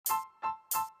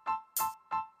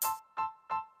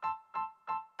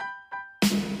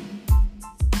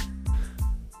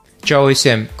Čau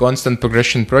visiem, Constant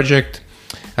Progression Project.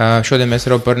 Šodien mēs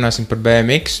ar Robu parunāsim par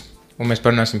BMX un mēs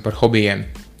parunāsim par hobijiem.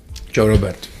 Čau,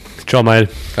 Robert. Čau,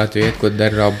 Mairi. Kā tu iet, ko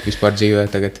dari Robu vispār dzīvē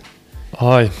tagad?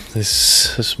 Es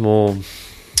esmu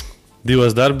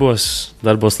divos darbos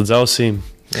līdz ausīm.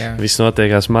 Jā. Viss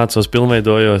notiekās, mācos,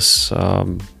 pilnveidojos.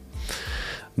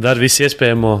 Daru visu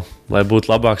iespējamo, lai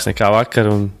būtu labāks nekā vakar.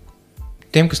 Un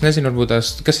tiem, kas nezina, varbūt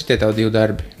kas ir tie tavi divi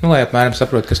darbi? Lai apmēram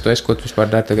saprot, kas tu esi, ko tu vispār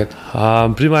dari tagad.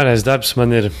 Primārais darbs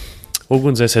man ir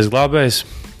ugunsdzēsējs glābējs.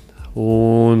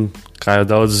 Un, kā jau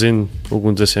daudz zina,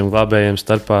 ugunsdzēsējiem glābējiem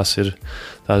starpās ir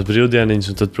tās brīvdieniņas,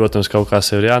 un tad, protams, kaut kā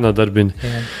sev ir jānodarbina.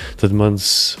 Jā. Tad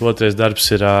mans otrais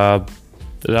darbs ir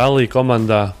rallija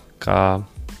komandā, kā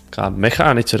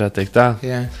mehāniķis, varētu teikt tā.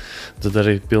 Jā. Tad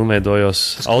arī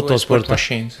pilnveidojos autosporta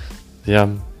mašīnas. Jā,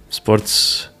 sporta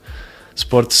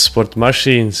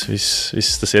mašīnas,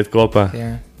 viss tas iet kopā.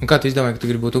 Jā. Un kā tu izdomāji, ka tu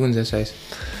gribi būt ugunsdzēsējs?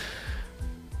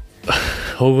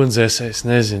 Ugunsdzēsējs,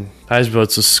 nezinu.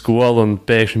 Aizbraucu uz skolu un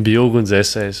pēkšņi bija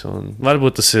ugunsdzēsējs.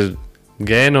 Varbūt tas ir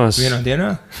gēnos. Vienā dienā?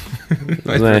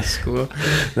 Nē,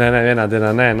 vienā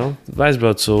dienā nē.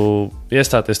 Aizbraucu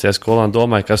iestāties tajā skolā un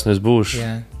domāju, kas nu es būšu.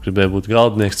 Jā. Gribēju būt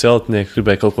galdnieks, celtnieks,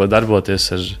 gribēju kaut ko darboties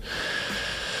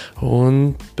un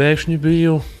pēkšņi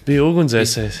biju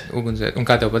ugunsdzēsējs. Un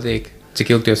kā tev patīk? Cik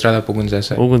ilgi tu strādā par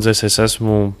ugunsdzēsēju? Ugunsdzēsējs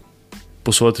esmu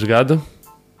 1,5 gadu.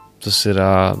 Tas ir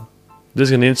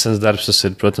diezgan interesants darbs. Tas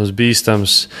ir, protams,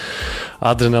 bīstams,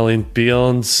 adrenalīna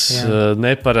pilns,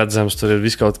 neparedzams. Tur ir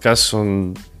viss kaut kas, un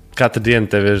katra diena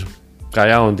tev ir kā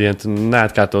jauna diena. Tu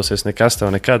neatkārtosies nekas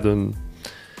tev nekad.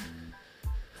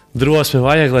 Drosme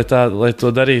vajag, lai to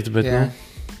darītu. Bet,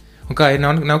 Un kā ir?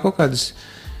 Nav kaut kādas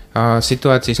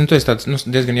situācijas, tu esi tāds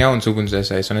diezgan jauns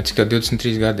ugunsdzēsējs, un cik tev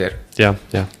 23 gadi ir? Jā.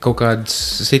 Kaut kādas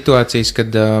situācijas,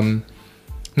 kad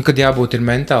jābūt ir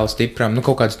mentāli stipram,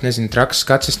 kaut kāds, traks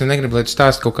skats. Es negribu, lai tu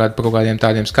stāst par kaut kādiem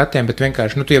tādiem skatiem, bet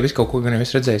vienkārši, tu jau visu kaut ko gan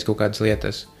esi redzējis, kaut kādas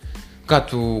lietas. Kā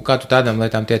tu tādām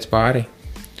lietām tiec pāri?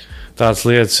 Tādas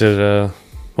lietas ir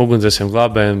ugunsdzēsējiem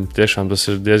glābējiem, tiešām tas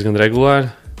ir diezgan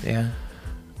regulāri. Jā.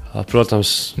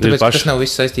 Protams, tas nav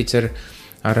viss saistīts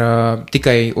ar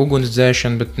tikai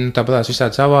ugunsdzēšanu, bet tāpat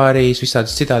visādas avārijas,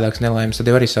 visādas citādākas nelaimes, tad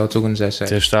jau arī sauc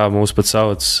ugunsdzēsēju. Tieši tā, mūs pat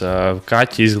sauc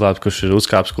kaķi izglābt, kurš ir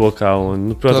uzkāpis kokā.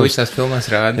 Protams, to visās filmās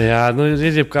rāda. Jā,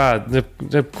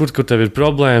 ir kur tev ir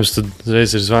problēmas, tad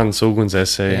reiz ir zvans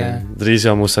ugunsdzēsējiem. Drīz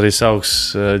jau mūs arī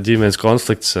sauks ģimenes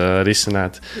konflikts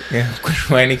risināt. Jā, kurš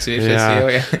vainīgs ir šeit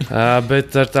sieva. Bet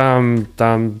ar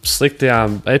tām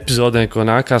sliktajām epizodēm, ko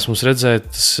nākās mums redzēt,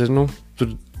 tas ir,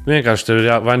 tur vienkārši tev ir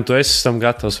vai nu tu esi tam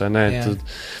gatavs vai nē.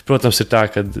 Protams, ir tā,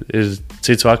 ka ir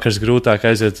cits vakars grūtāk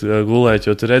aiziet gulēt,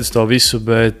 jo tu redzi to visu,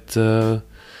 bet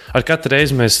ar katru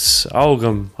reizi mēs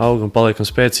augam, paliekam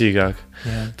spēcīgāk.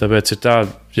 Jā. Tāpēc ir tā,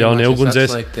 jaunie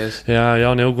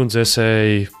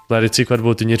ugunsdzēsēji, lai arī cik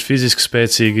varbūt viņi ir fiziski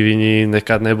spēcīgi, viņi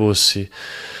nekad nebūs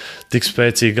tik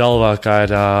spēcīgi galvā, kā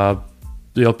ir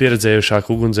jau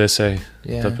pieredzējušāk ugunsdzēsēji.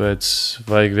 Tāpēc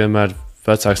vajag vienmēr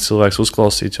vecāks cilvēks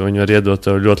uzklausīt, jo viņi var iedot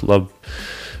tev ļoti labu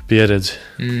pieredzi.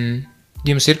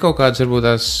 Jums ir kaut kādas, varbūt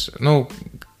tās,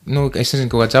 es nezinu,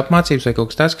 kaut kādas apmācības vai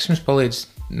kaut kas tāds, kas jums palīdz,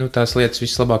 tās lietas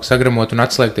vislabāk sagramot un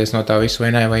atslēgties no tā visu,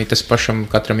 vai nē, vai tas pašam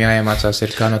katram jāiemācās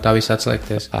ir, kā no tā visa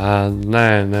atslēgties?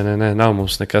 Nē, nav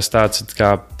mums nekas tāds,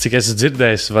 cik es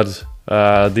dzirdējis,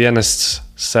 dienests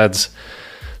sēdz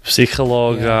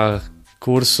psihologā,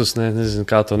 kursus, nezinu,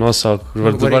 kā to nosaukt.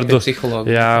 Un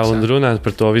runāt par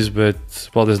to visu, bet,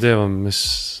 paldies Dievam,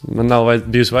 man nav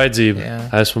bijusi vajadzība. Jā.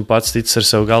 Esmu pats ticis ar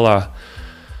sev galā,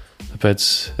 tāpēc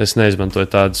es neizmantoju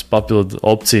tādas papildu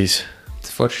opcijas.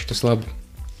 Forši, tas labi.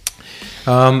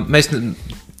 Mēs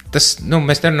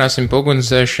nerunāsim par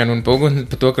ugunsdzēšanu un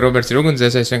par to, ka Roberts ir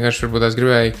ugunsdzēsējs. Vienkārši varbūt es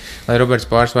gribēju, lai Roberts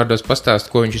pāris vārdos pastāst,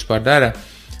 ko viņš vispār dara.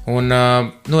 Un,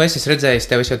 es esmu redzējis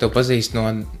tevi, es jau tev pazīstu no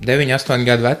 9-8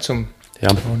 gadu vecuma. Jā.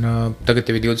 Un, tagad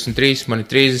tev ir 23, man ir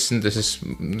 30, es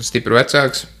esmu stipri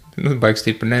vecāks. Baigi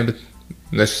stipri ne, bet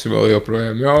es esmu vēl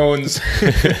joprojām jauns.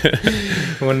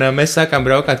 Un mēs sākām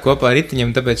braukāt kopā ar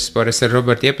ritiņiem, tāpēc es ar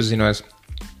Robertu iepazinos.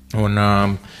 Un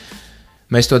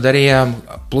mēs to darījām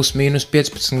plus mīnus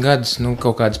 15 gadus,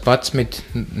 kaut kādas 11,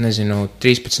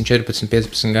 13, 14,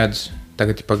 15 gadus.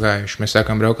 Tagad ir pagājuši. Mēs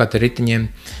sākām braukāt ar ritiņiem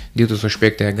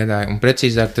 2005. gadā. Un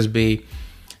precīzāk tas bija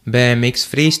BMX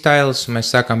freestyles, un mēs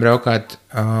sākām braukāt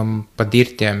pa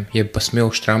dirtiem, jeb pa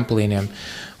smilšu trampolīniem.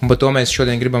 Un par to mēs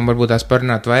šodien gribam varbūt tās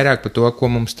parunāt vairāk par to, ko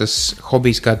mums tas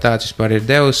hobijs kā tāds vispār ir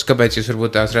devis, kāpēc jūs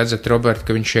varbūt tās redzat Robertu,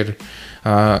 ka viņš ir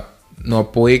no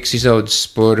puikas izaudzis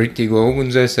par ritīgo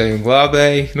ugunsdzēsēju un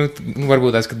glābēju.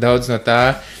 Varbūt tās, ka daudz no tā,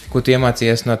 ko tu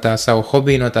iemācījies no tā savu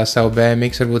hobiju, no tā savu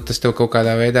BMX, varbūt tas tev kaut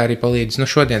kādā veidā arī palīdz.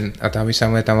 Šodien ar tām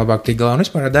visām lietām labāk tikt galā un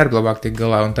vispār ar darbu labāk tikt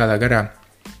galā un tādā garā.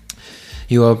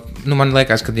 Jo, man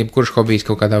liekas, ka jebkurš hobijs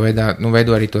kaut kādā veidā,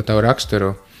 veido arī to tavu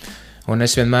raksturu. Un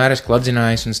es vienmēr esmu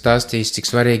kladzinājis un stāstījis, cik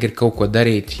svarīgi ir kaut ko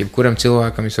darīt. Jebkuram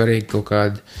cilvēkam ir svarīgi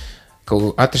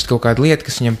atrast kaut kādu lietu,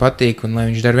 kas viņam patīk, un lai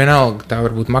viņš dara vienalga. Tā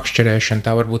var būt makšķerēšana,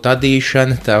 tā var būt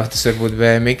adīšana, tas var būt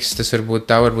BMX,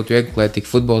 tā var būt vieglietīga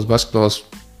futbols, basketbols.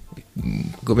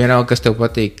 Vienalga, kas tev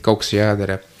patīk, kaut kas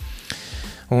jādara.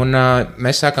 Un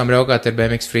mēs sākām braukāt ar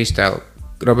BMX freestyle.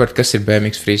 Robert, kas ir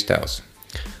BMX freestyle?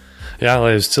 Jā,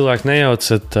 lai jūs cilvēki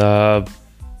nejaucat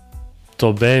to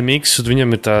BMX,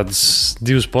 viņam ir tādas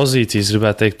divas pozīcijas,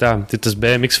 gribētu teikt tā. Ir tas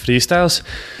BMX freestyle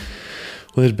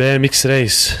un ir BMX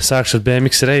race. Sākšu ar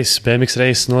BMX race. BMX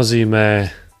race nozīmē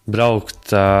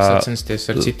braukt... Sacensties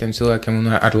ar citiem cilvēkiem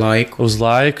un ar laiku. Uz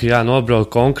laiku, jā,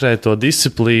 nobraukt konkrēto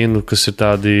disciplīnu, kas ir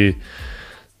tādi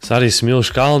arī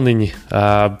smilšu kalniņi.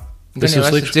 Gan jau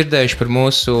esat dzirdējuši par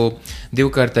mūsu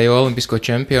divkārtējo olimpisko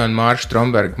čempionu Māršu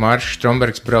Strombergu. Māršs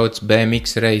Strombergs brauc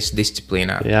BMX race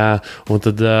disciplīnā. Jā, un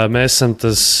tad mēs esam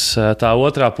tā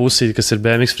otrā pusīte, kas ir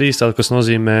BMX freestyle, kas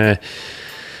nozīmē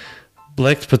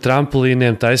lekt pa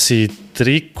trampolīniem, taisīt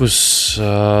trikus,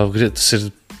 tas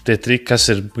ir tie triki, kas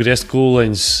ir griezt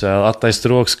kūleņus, attaist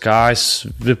rokas, kājas,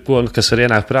 kas var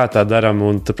ienākt prātā daram,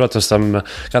 un, protams, tam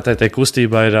katrai tai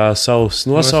kustībai ir savs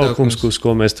nosaukums, uz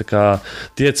ko mēs tā kā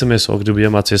tiecamies, o gribu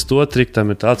iemācies to triku,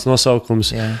 tam ir tāds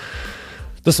nosaukums. Jā.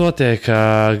 Tas notiek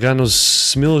gan uz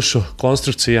smilšu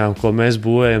konstrukcijām, ko mēs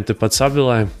būvējam tepat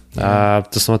Sabilē.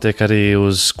 Tas notiek arī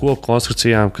uz koku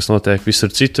konstrukcijām, kas notiek visur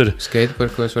citur.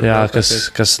 Skateparkos var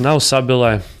kas nav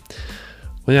Sabilē.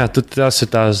 Un jā, tās ir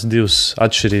tās divas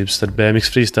atšķirības starp BMX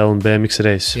freestyle un BMX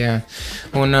race. Jā,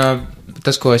 un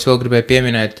tas, ko es vēl gribēju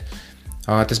pieminēt,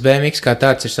 tas BMX kā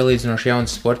tāds ir salīdzinoši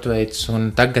jauns sporta veids, un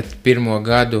tagad pirmo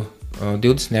gadu,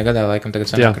 20. gadā, laikam tagad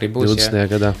sanāk arī būs, 20.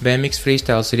 gadā. BMX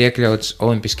freestyle ir iekļauts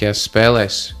olimpiskajās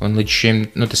spēlēs, un līdz šim,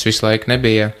 tas visu laiku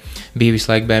nebija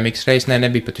visu laiku BMX race,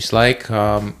 nebija pat visu laiku,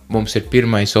 mums ir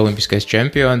pirmais olimpiskais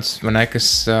čempions, kas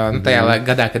tajā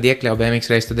gadā, kad iekļauj BMX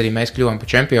race, tad arī mēs kļuvām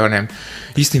par čempioniem.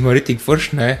 Īstenībā ritīgi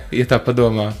forši, ja tā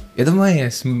padomā.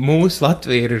 Iedomājies, mūsu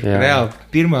Latvija ir reāli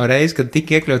pirmā reize, kad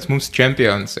tika iekļauts mums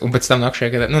čempions, un pēc tam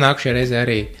nākšajā reizē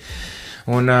arī.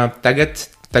 Un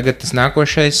tagad tas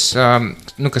nākošais,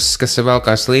 kas vēl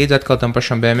kā slīdz atkal tam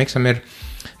pašam BMX-am, ir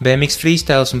BMX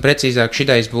freestyle, un precīzāk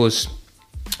šitais būs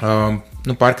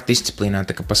parka disciplīnā,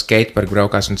 tā kā pa skateparku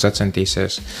braukās un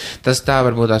sacentīsies. Tas tā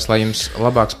varbūt tās, lai jums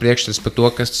labāks priekšstats par to,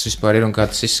 kas tas vispār ir un kā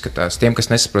tas izskatās. Tiem, kas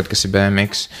nesaprot, kas ir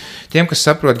BMX. Tiem, kas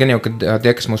saprot, gan jau, ka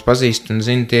tie, kas mūs pazīst un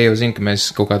zina, tie jau zina, ka mēs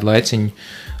kaut kādu laiciņu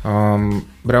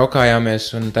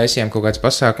braukājāmies un taisījām kaut kāds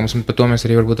pasākums, un par to mēs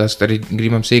arī varbūt tās arī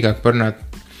gribam sīkāk parunāt.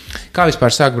 Kā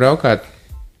vispār sāk braukāt?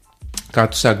 Kā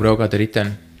tu sāk braukāt ar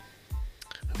riteni?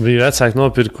 Bija vecāki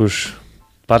nopirkuši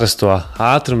parasto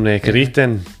ātrumnieku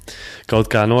riteni. Kaut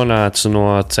kā nonācu no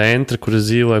centra, kur es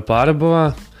dzīvoju Pārabovā,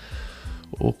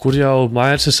 kur jau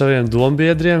Mairs ar saviem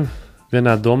dombiedriem,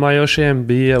 vienā domājošiem,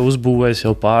 bija uzbūvējis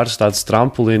jau pāris tādas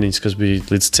trampolīniņas, kas bija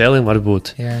līdz celim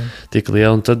varbūt tik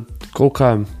liela. Un tad kaut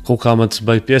kā man tas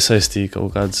baigi piesaistīja,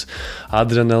 kaut kāds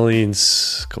adrenalīns,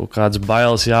 kaut kāds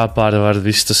bailes jāpārvar,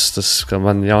 viss tas, ka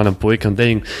man jaunam puikam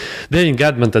 9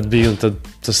 gadi man tad bija, un tad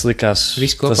tas likās...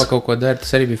 Viss kopā kaut ko dara,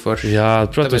 tas arī bija forši. Jā,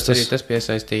 protams, arī tas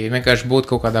piesaistīja. Vienkārši būt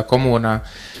kaut kādā komunā.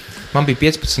 Man bija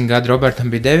 15 gadi,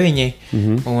 Robertam bija 9,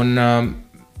 un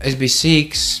es biju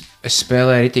sīks, es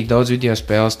spēlēju ritīgi daudz video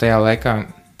spēles tajā laikā.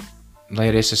 Lai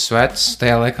arī es esmu vecs,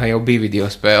 tajā laikā jau bija video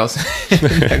spēles.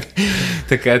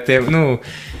 Tā kā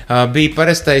bija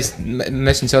parastais,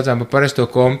 mēs viņu saucām par parasto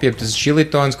kompu, jeb tas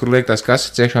šilitons, kur liek tās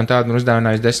kasetes iekšā, un tādu man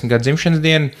uzdāvinājusi 10 gadu dzimšanas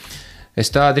dienu.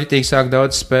 Es tādu ritīgi sāku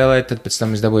daudz spēlēt, tad pēc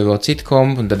tam es dabūju vēl citu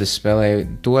kompu, un tad es spēlēju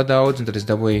to daudz, un tad es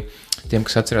dabūju tiem,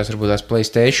 kas atcerās varbūt tās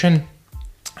PlayStation.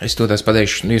 Es to tās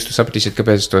pateikšu, jūs to sapratīsiet,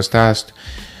 kāpēc es to stāstu.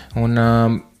 Un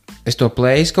es to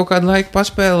Plays kaut kādu laiku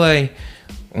paspēlēju,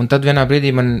 un tad vienā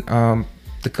brīdī man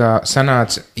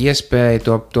sanāca iespēja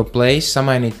to Plays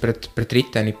samainīt pret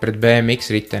riteni, pret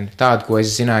BMX riteni. Tādu, ko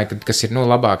es zināju, kas ir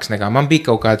labāks nekā. Man bija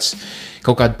kaut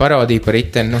kāda parodija par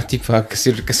riteni,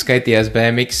 kas skaitījās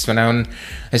BMX, un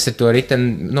es ar to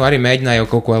riteni arī mēģināju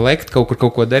kaut ko lekt, kaut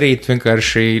ko darīt,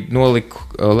 vienkārši noliku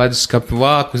leduskapu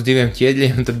vāku uz 2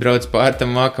 ķieģļiem, un tad brauc pār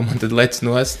tam vākam, un tad lec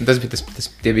nost.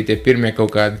 Tie bija tie pirmie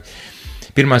kaut kādi,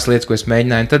 pirmās lietas, ko es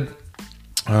mēģināju. Un tad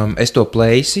es to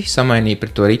Playsi samainīju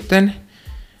pret to riteni,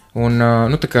 un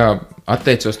tā kā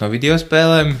atteicos no video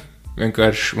spēlēm,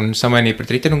 vienkārši un samainīja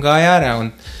pret riteni un gāja ārā.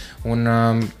 Un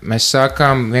mēs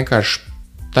sākām vienkārši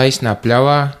taisnā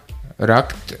pļavā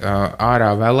rakt ārā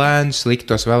velēnus, likt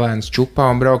tos velēnus čupā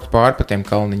un braukt pāri pa tiem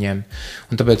kalniņiem.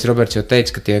 Un tāpēc Roberts jau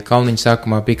teica, ka tie kalniņi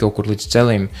sākumā bija kaut kur līdz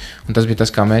celim, un tas bija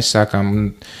tas, kā mēs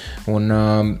sākām. Un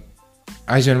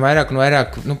aizvien vairāk un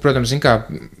vairāk, protams, zin kā,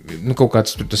 kaut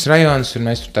kāds tur tas rajons, un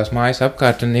mēs tur tās mājas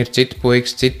apkārt, un ir citi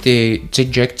puikas, citi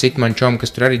džekti, citi mančomi,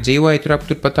 kas tur arī dzīvoja,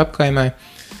 turpat apkaimē.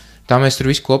 Tā mēs tur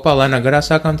visu kopā lēnā garā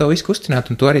sākām to visu kustināt,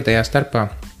 un to arī tajā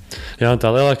starpā. Jā, un tā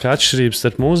lielākā atšķirība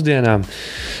starp mūsdienām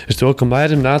ir to, ka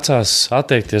Mairim nācās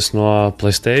atteikties no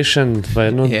PlayStation vai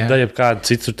jebkāda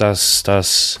citu tās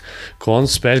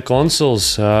spēļu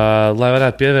konsoles, lai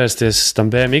varētu pievērsties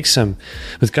tam BMX-am.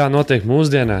 Bet kā notiek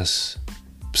mūsdienās?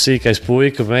 Psīkais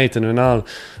puika, meitene vienalga.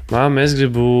 Māma, es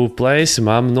gribu plēsi,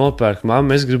 māma nopērk,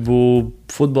 māma, es gribu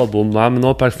futbolbumu, māma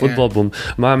nopērk futbolbumu,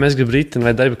 māma, es gribu riteni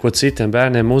vai darbu ko citiem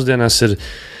bērniem. Mūsdienās ir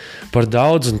par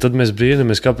daudz, un tad mēs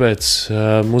brīnamies, kāpēc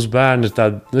mūsu bērni ir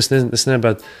tādi, es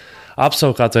negribētu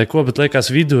apsaukāt vai ko, bet liekas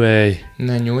viduēji.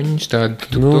 Ne, ņuņš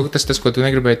tādi, tas, ko tu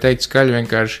negribēji teikt skaļi,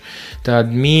 vienkārši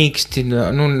tādi mīksti,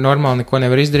 normāli neko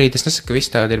nevar izdarīt. Es nesaku, ka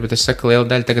viss tādi ir, bet es saku, liela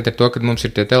daļa tagad ir to, ka mums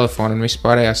ir tie telefoni un viss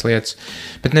pārējās lietas.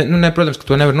 Bet, protams, ka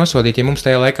to nevar nosodīt. Ja mums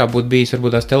tajā laikā būtu bijis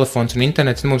varbūt tās telefons un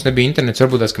internets, mums nebija internets,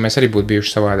 varbūt tās, ka mēs arī būtu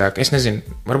bijuši savādāk. Es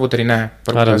nezinu, varbūt arī nē.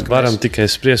 Varam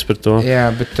tikai spriest par to. Jā,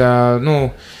 bet,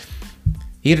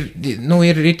 Ir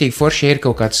ritīgi forši, ja ir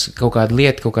kaut kāda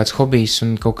lieta, kaut kāds hobijs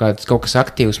un kaut kas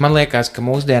aktīvs. Man liekas, ka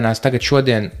mūsdienās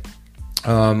šodien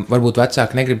varbūt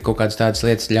vecāki negrib kaut kādas tādas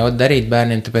lietas ļaut darīt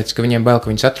bērniem, tāpēc, ka viņiem bail,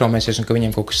 ka viņi satraumēsies un ka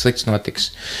viņiem kaut kas slikts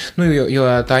notiks. Jo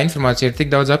tā informācija ir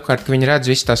tik daudz apkārt, ka viņi redz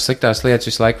visas tās sliktās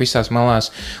lietas visu laiku visās malās,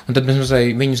 un tad mēs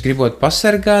viņus gribot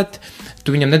pasargāt,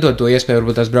 tu viņam nedod to iespēju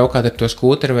varbūt tās braukāt ar to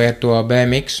skūteri vai ar to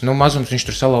BMX, mazums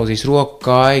viņš tur salauzīs roku,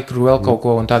 kāju, vēl kaut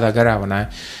ko un tādā garā, vai ne?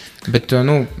 Bet,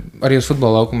 arī uz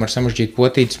futbola laukuma var samažģīt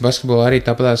potītes, basketbolā arī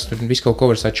tāpatās tur visu kaut ko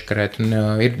var sačakarēt, un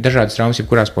ir dažādas traumas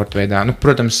jebkurā sporta veidā.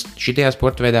 Protams, šitajā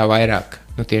sporta veidā vairāk,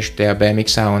 tieši tajā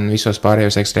BMX-ā un visos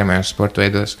pārējos ekstrēmajos sporta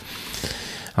veidos.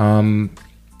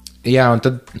 Jā, un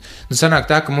tad sanāk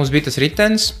tā, ka mums bija tas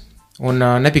ritens, un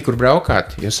nebija kur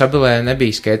braukāt, jo Sabilē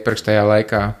nebija skateparks tajā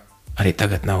laikā. Arī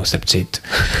tagad nav, starp citu.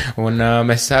 Un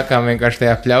mēs sākām vienkārši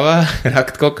tajā pļavā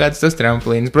rakt kaut kāds tas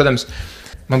tramplīns. Protams,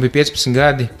 man bija 15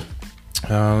 gadi,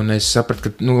 un es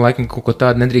sapratu, ka, laikam kaut ko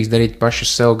tādu nedrīkst darīt paši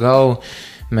uz sev galvu.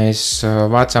 Mēs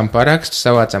vācām parakstus,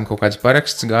 savācām kaut kādus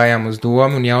parakstus, gājām uz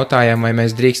domu un jautājām, vai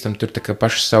mēs drīkstam tur tā kā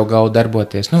paši savu galvu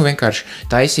darboties. Vienkārši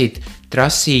taisīt,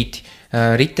 trasīt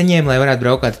riteņiem, lai varētu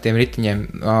braukāt ar tiem riteņiem.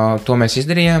 To mēs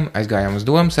izdarījām, aizgājām uz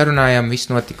domu, sarunājām,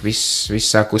 viss notika, viss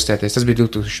sāk kustēties. Tas bija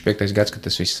 2005. gads, kad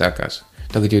tas viss sākās.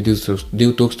 Tagad jau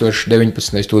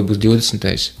 2019. tur būs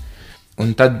 20.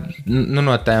 Un tad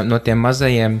no tiem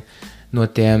mazajiem, no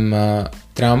tiem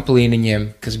tramplīniņiem,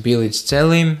 kas bija līdz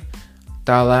celim,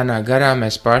 tā lēnā garā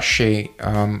mēs paši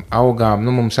augām,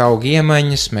 mums auga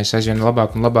iemaņas, mēs aizvien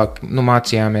labāk un labāk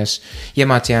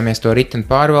iemācījāmies to riteni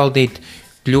pārvaldīt,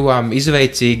 kļuvām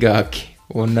izveicīgāki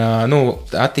un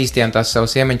attīstījām tās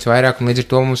savas iemaņas vairāk, un līdz ar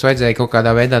to mums vajadzēja kaut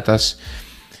kādā veidā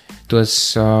tos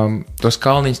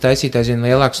kalniņus taisīt aizvien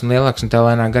lielāks, un tā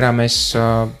lēnā garā mēs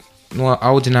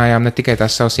audzinājām ne tikai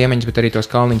tās savas iemaņas, bet arī tos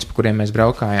kalniņus, pa kuriem mēs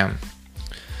braukājām.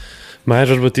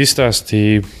 Maira, varbūt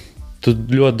izstāstīja, tu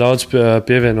ļoti daudz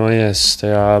pievienojies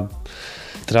tajā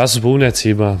trases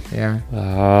būvniecībā. Jā.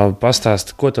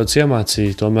 Pastāsti, ko tev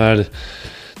iemācīja? Tomēr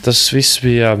tas viss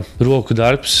bija roku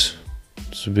darbs,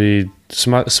 tas bija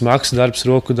smags darbs,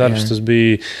 roku darbs, tas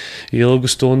bija ilgu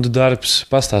stundu darbs.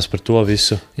 Pastāsti par to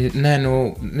visu. Nē,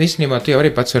 īstenībā tu jau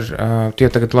arī pats tu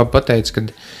jau tagad labi pateici,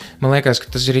 kad man liekas,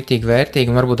 ka tas ir ritīgi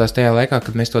vērtīgi, un varbūt tās tajā laikā,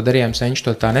 kad mēs to darījām, senči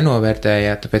to tā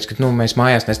nenovērtēja, tāpēc, ka mēs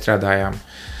mājās nestrādājām.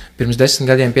 Pirms 10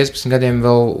 gadiem, 15 gadiem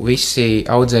vēl visi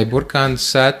audzēja burkānus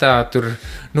sētā, tur,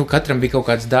 katram bija kaut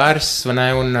kāds dārs, vai ne,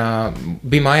 un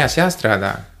bija mājās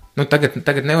jāstrādā.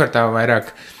 Tagad nevar tā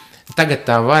vairāk, tagad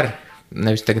tā var.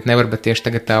 Nevis tagad nevar, bet tieši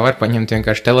tagad tā var paņemt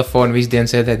vienkārši telefonu, visu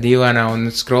dienu sēdēt divānā un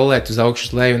scrollēt uz augšu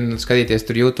uz leju un skatīties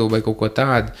tur YouTube vai kaut ko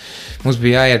tādu. Mums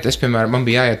bija jāiet, man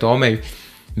bija jāiet Omeju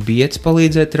biets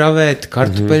palīdzēt ravēt,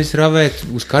 kartupeļus ravēt,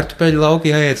 uz kartupeļu lauku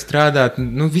jāiet strādāt.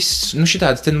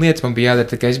 Šitādas lietas man bija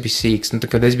jādara, tā kā es biju sīks,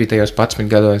 kad es biju tajos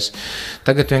 11 gados.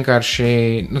 Tagad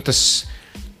vienkārši,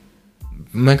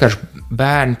 vienkārši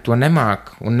bērni to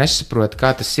nemāk un nesaprot,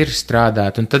 kā tas ir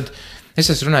strādāt. Un tad es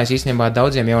esmu runājis īstenībā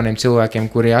daudziem jauniem cilvēkiem,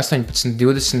 kuri 18,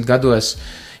 20 gados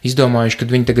izdomājuši, ka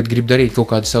viņi tagad grib darīt kaut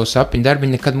kādu savu sapņu darbu,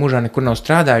 viņi nekad mūžā nekur nav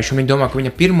strādājuši, un viņi domā, ka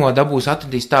viņa pirmo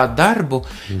atradīs tādu darbu,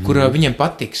 kur viņiem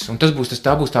patiks, un tā būs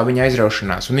tā viņa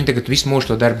aizraušanās, un viņi tagad visu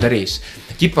mūžu to darbu darīs.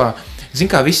 Ķipā,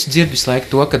 zin kā, visi dzird visu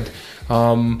laiku to, kad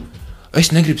es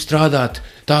negribu strādāt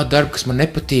tādu darbu, kas man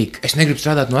nepatīk, es negribu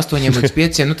strādāt no 8 līdz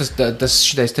 5, nu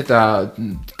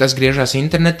tas griežās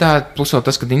internetā, plus vēl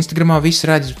tas, kad Instagramā viss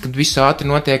redz, kad viss ātri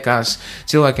notiekās,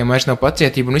 cilvēkiem vairs nav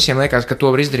pacietība, un visiem liekas, ka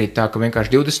to var izdarīt tā, ka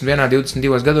vienkārši 21,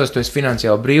 22 gados tu esi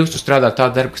finansiāli brīvs, tu strādā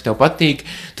tādu darbu, kas tev patīk,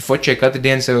 tu fočē katru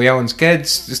dienu sev jaunas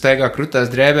kedus, staigā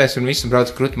krutās drēbēs un visu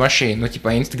brauc krūtu mašīnu, nu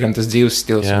ķipā Instagram tas dzīves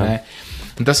stils, ne?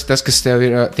 Un tas ir tas, kas tev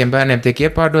ir, tiem bērniem tiek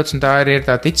iepārdots, un tā arī ir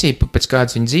tā ticība, pēc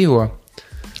kādas viņi dzīvo.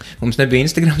 Mums nebija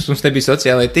Instagrams, mums nebija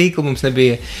sociālai tīkli, mums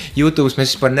nebija YouTube,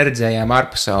 mēs vispār neredzējām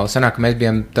ārpasauli. Sanāk, ka mēs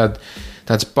bijām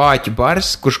tāds pāķu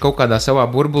bars, kurš kaut kādā savā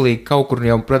burbulī, kaut kur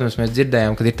jau, protams, mēs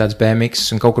dzirdējām, kad ir tāds BMX,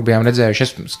 un kaut kur bijām redzējuši,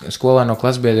 es skolā no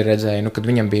klasbiedra redzēju, nu, kad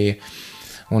viņam bija,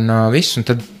 un viss, un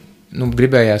tad, nu,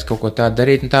 gribējās kaut ko tādu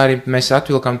darīt, un tā arī mēs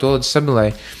atvilkām to līdz Sabilai.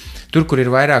 Tur, kur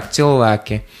ir vairāk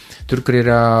cilvēki, tur, kur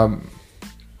ir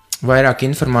vairāk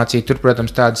informācija, tur,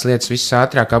 protams, tādas lietas viss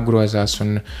ātrāk apgrozās,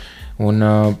 un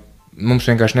mums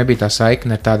vienkārši nebija tā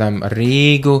saikne ar tādām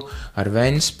Rīgu, ar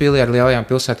Ventspili, ar lielajām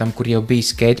pilsētām, kur jau bija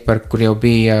skatepark, kur jau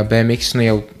bija BMX, nu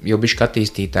jau bišķi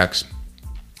attīstītāks.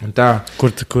 Un tā.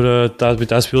 Kur tās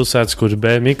bija tās pilsētas, kur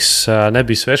BMX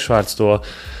nebija svešvārds,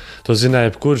 to zināja,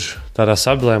 kurš tādā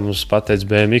Sabilē mums pateica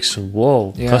BMX, un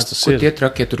wow, jā, kas tas ir? Kur tie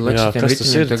trakie tur leksitiem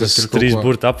ritiņiem, tas ir trīs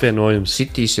burta apvienojums.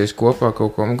 Sitīsies kopā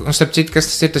kaut ko. Un starp citu,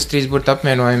 kas tas ir, tas trīs burta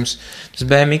apvienojums? Tas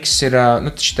BMX ir,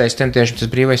 nu, šitais tieši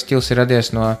tas brīvais stils ir radies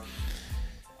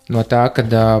no tā, kad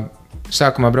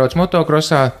sākumā brauc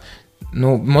motokrosā,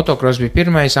 nu, motokros bija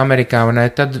pirmais Amerikā, un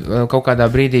tad kaut kādā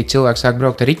brīdī cilvēki sāk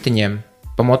braukt ar ritiņiem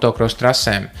pa motokros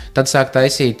trasēm. Tad sāk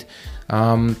taisīt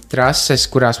trases,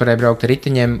 kurās varēja braukt ar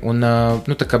ritiņiem, un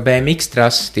nu, tā kā BMX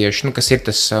trases tieši, nu, kas ir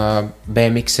tas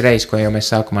BMX reis, ko jau mēs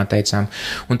sākumā teicām.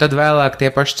 Un tad vēlāk tie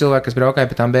paši cilvēki, kas braukāja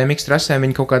pa tām BMX trasēm,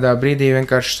 viņi kaut kādā brīdī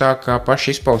vienkārši sāk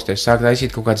paši izpausties, sāk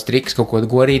taisīt kaut kādas triks, kaut ko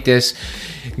gorīties,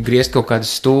 griezt kaut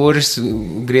kādas stūris,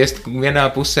 griezt vienā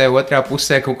pusē, otrā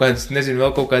pusē, kaut kādas, nezinu,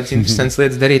 vēl kaut kādas interesantas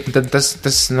lietas darīt, un tad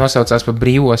tas nosaucās par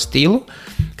brīvo stilu,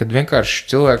 kad vienkārši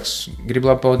cilvēks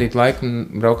grib labi pavadīt laiku un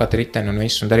braukāt ar riteni un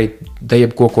visu, un darīt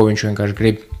jebko, ko viņš vienkārši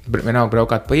grib. Vienalga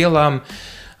braukāt pa ielām,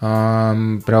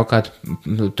 braukāt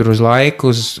tur uz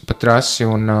laiku, pa trasi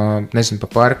un, nezinu,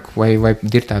 pa parku vai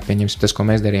dirtāt, pieņemsim tas, ko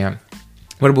mēs darījām.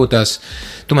 Varbūt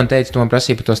tu man teici, tu man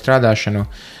prasīji par to strādāšanu.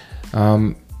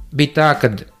 Bija tā,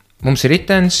 kad mums ir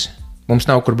ritens, mums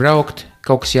nav kur braukt,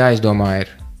 kaut kas jāizdomā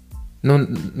ir. Nu,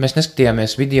 mēs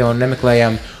neskatījāmies video un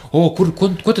nemeklējām,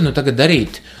 ko tad nu tagad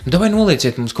darīt? Nu, davai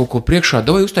nolieciet mums kaut ko priekšā,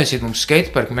 davai uztaisiet mums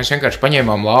skateparku. Mēs vienkārši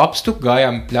paņēmām lāpstu,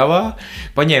 gājām pļavā,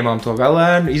 paņēmām to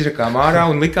velēnu, izrakām ārā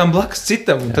un likām blakus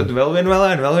citam. Un tad vēl vienu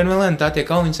velēnu, tā tie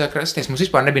kalniņi sāk rasties. Mums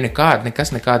vispār nebija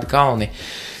nekādi kalni.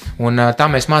 Un tā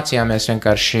mēs mācījāmies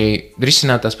vienkārši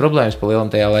risināt tās problēmas pa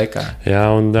lielam tajā laikā. Jā,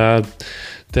 un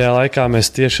tajā laikā mēs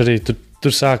tieši arī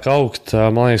tur sāk augt,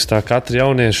 man liekas, tā katra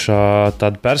jaunieša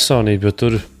tāda personība, jo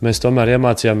tur mēs tomēr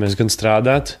iemācījāmies gan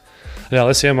strādāt.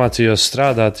 Reāli es iemācījos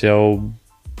strādāt jau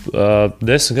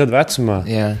 10 gadu vecumā.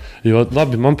 Jā. Jo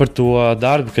labi, man par to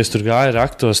darbu, ka es tur gāju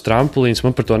raktos, trampolīns,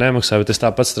 man par to nemaksāja, bet es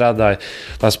tāpat strādāju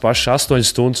tās pašas 8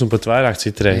 stundas un pat vairāk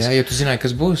citreiz. Jā, jo tu zināji,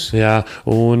 kas būs. Jā,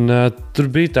 un tur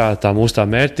bija tā mūsu tā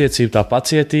mērķtiecība, tā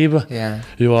pacietība, jā.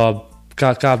 Jo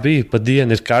kā bija, pa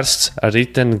dienu ir karsts, ar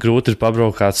riteni grūti ir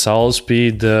pabraukāt, saule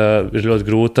spīd, ir ļoti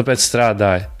grūti, tāpēc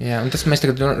strādāju. Jā, un tas mēs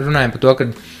tagad runājam par to, ka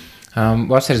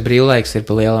vasaras brīvlaiks ir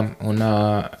pa lielam, un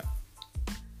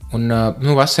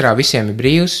nu, vasarā visiem ir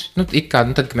brīvs, nu,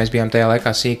 tad, kad mēs bijām tajā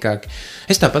laikā sīkāki.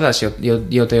 Es tāpatās jau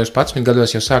tajos 11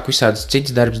 gados jau sāku visādas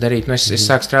citas darbus darīt, nu, es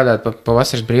sāku strādāt pa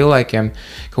vasaras brīvlaikiem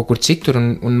kaut kur citur,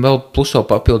 un vēl pluso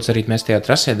papildus arī mēs tajā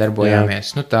trasē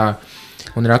darbojāmies. Jā. Nu, tā,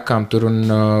 un rakām tur un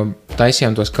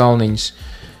taisījām tos kalniņus.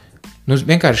 Nu,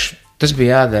 vienkārši tas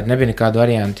bija jādara, nebija nekādu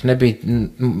variantu.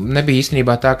 Nebija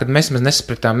īstenībā tā, ka mēs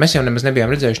nesapratām, mēs jau nemaz nebijām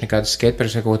redzējuši nekādas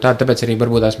skateparks vai kaut tādu, tāpēc arī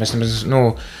varbūt mēs nemaz,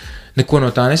 neko no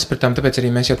tā nesapratām, tāpēc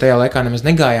arī mēs jau tajā laikā nemaz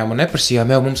negājām un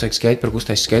neprasījām, jau mums vajag skateparku,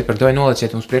 uztaisīt skateparku, vai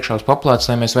nolieciet mums priekšā uz paplātes,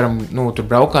 lai mēs varam, tur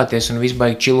braukāties un visu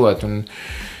baigi čilot. Un,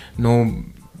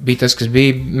 bija tas, kas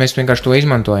bija, mēs vienkārši to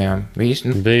izmantojām.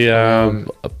 Bija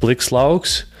pliks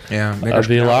lauks. Jā,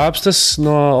 bija lāpstas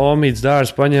no Omīdas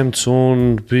dārza paņemts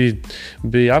un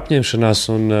bija apņemšanās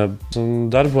un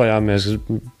darbojāmies.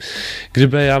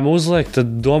 Gribējām uzlikt,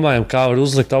 tad domājām, kā var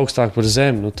uzlikt augstāk par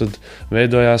zemi. Nu, tad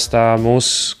veidojās tā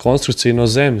mūsu konstrukcija no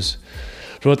zemes.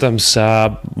 Protams,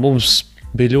 mums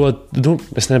bija ļoti,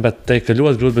 es negribētu teikt, ka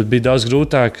ļoti grūti, bet bija daudz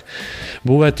grūtāk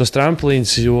būvēt tos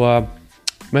tramplīnus, jo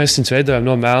mēs viņus veidojam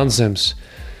no Melnzemes.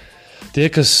 Tie,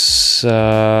 kas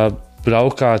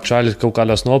braukā čaļi kaut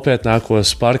kādos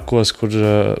nopietnākos parkos,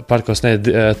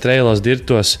 trailos,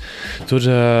 dirtos, tur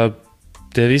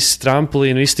tie visi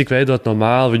tramplīni, visi tika veidot no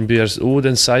māla, viņi bija ar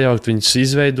ūdeni sajaukt, viņus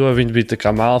izveidoja, viņi bija tā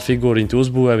kā māla figūra, viņi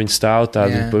uzbūvē, viņi stāv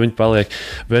tādi, viņi paliek.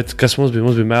 Bet kas mums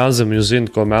bija Melnzeme, jūs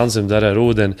zināt, ko Melnzeme dara ar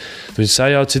ūdeni. Viņi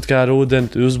sajauc it kā ar ūdeni,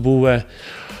 uzbūvē,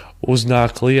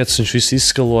 uznāk lietas, viņš viss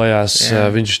izskalojās,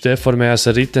 viņš deformējās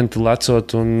ar riteni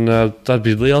lecot, un tad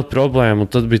bija liela problēma, un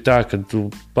tad bija tā, ka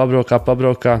tu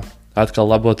pabraukā, atkal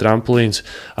labo tramplīns,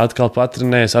 atkal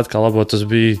patrenēs, atkal labo. Tas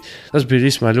bija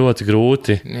īstenībā ļoti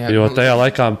grūti, jo tajā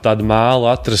laikā tādu mālu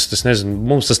atrast, es nezinu,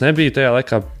 mums tas nebija tajā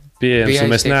laikā pieejams,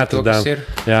 un mēs neatradām.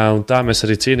 Jā, un tā mēs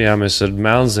arī cīnījāmies ar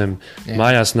Melnzemi.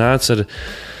 Mājās nāca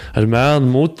ar melnu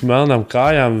muti, melnām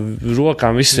kājām,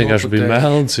 rokām, viss vienkārši bija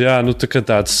melns, jā, tā kā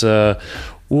tāds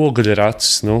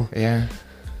ogļracis, Jā.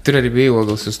 Tur arī bija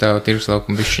ogles uz tā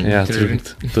tirgslaukuma bišķiņa. Jā,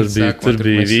 tur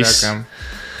bija viss.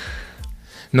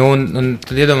 Un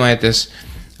tad iedomājieties,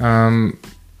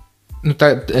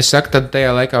 es saku, tad tajā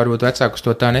laikā varbūt vecāki uz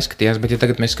to tā neskatījās, bet ja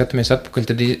tagad mēs skatāmies atpakaļ,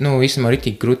 tad, īstenībā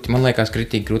ritīgi grūti, man liekas,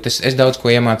 ritīgi grūti. Es daudz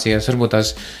ko iemācījos, varbūt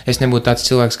es nebūtu tāds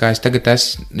cilvēks, kā es tagad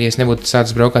esmu, ja es nebūtu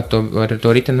sācis braukāt ar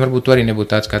to riteni, varbūt tu arī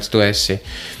nebūtu tāds, kāds tu esi.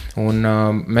 Un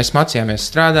mēs mācījāmies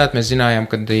strādāt, mēs zinājām,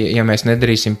 ka ja mēs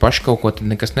nedarīsim paši kaut ko,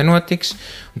 tad nekas nenotiks.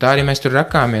 Un tā arī mēs tur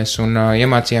rakāmies un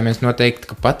iemācījāmies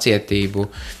noteikti pacietību,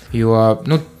 jo,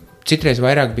 citreiz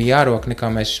vairāk bija jārok, nekā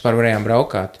mēs vispār varējām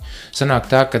braukāt. Sanāk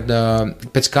tā, ka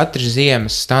pēc katras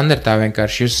ziemas standartā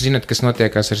vienkārši jūs zināt, kas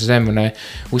notiekās ar zemi, un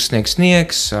uzsniegs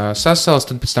sniegs, sasals,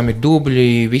 tad pēc tam ir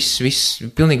dubļi,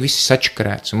 pilnīgi viss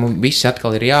sačakarēts, un visi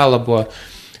atkal ir jālabo.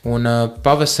 Un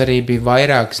pavasarī bija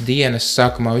vairākas dienas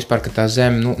sākumā vispār, kad tā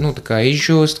zeme tā kā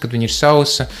izžūst, kad viņa ir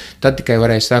sausa, tad tikai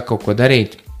varēja sākt kaut ko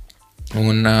darīt.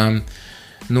 Un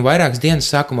vairākas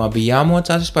dienas sākumā bija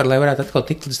jāmocās vispār, lai varētu atkal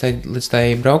tikt līdz tai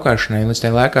braukāšanai, līdz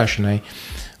tai lēkāšanai.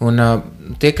 Un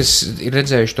tie, kas ir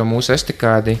redzējuši to mūsu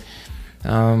estakādi,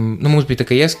 mums bija tā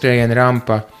kā ieskrējiena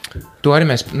rampa. To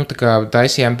arī mēs tā kā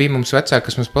taisījām, bija mums vecāki,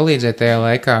 kas mums palīdzēja tajā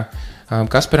laikā.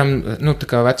 Kasparam, tā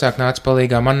kā vecāki nāca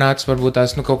palīgā, man nāca varbūt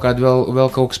tās, kaut kāda vēl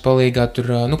kaut kas palīgā, tur,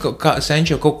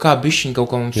 senči jau kaut kā bišķiņ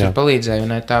kaut ko mums ir palīdzēja,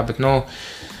 un tā, bet,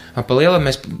 pa lielam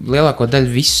mēs lielāko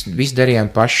daļu visu darījām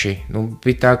paši.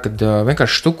 Bija tā, ka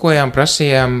vienkārši štukojām,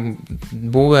 prasījām,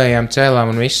 būvējām,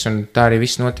 cēlām un viss, un tā arī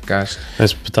viss notikās.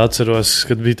 Es pat atceros,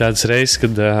 kad bija tāds reizes,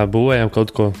 kad būvējām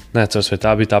kaut ko, neatceros, vai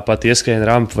tā bija tā pati ieskriena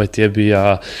rampa, vai tie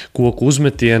bija koku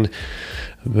uzmetieni,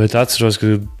 bet atceros,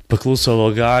 ka pa kluso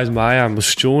vēl gāju uz mājām uz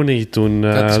šķūnīt un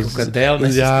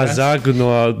zagu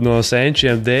no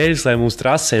senčiem dēļas, lai mums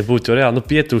trasē būtu, jo reāli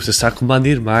pietrūks. Es saku, man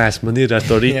ir mājās, man ir ar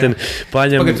to riteni.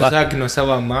 Pagad, tu zagi no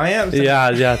savām mājām?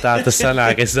 Jā, tā tas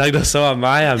sanāk. Es zagi no savām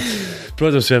mājām.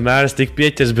 Protams, vienmēr es tiku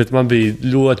pieķers, bet man bija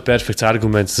ļoti perfekts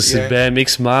arguments. Tas ir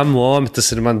BMX mamma,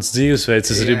 tas ir mans dzīvesveids,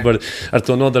 es gribu ar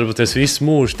to nodarboties visu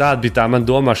mūžu. Tāda bija tā man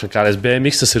domāšana, kādreiz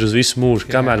BMX tas ir uz visu mūžu.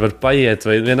 Kamēr var paiet,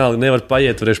 vai vienalga nevar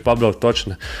paiet, varēšu pabraukt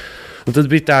točna. Un tad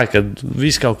bija tā, ka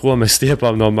visu kaut ko mēs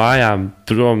stiepām no mājām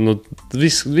prom,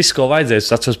 visu, ko vajadzēja,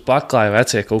 atceros paklāju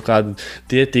vecie, kaut kādu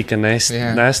tie tika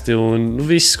nesti, un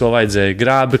viss, ko vajadzēja,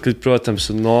 grābekļi, protams,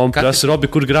 un prasa,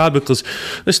 Robi, kur grābeklis?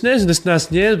 Es nezinu, es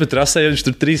neesmu ņēmis, bet rasēju, viņš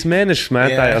tur 3 mēnešus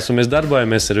mētājās, un mēs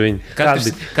darbojamies ar viņu.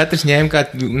 Katrs ņēma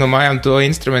no mājām to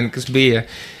instrumentu, kas bija.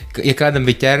 Ja kādam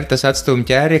bija ķēri, tas atstūma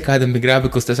ķēri, ja kādam bija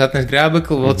grābeklis, tas atnes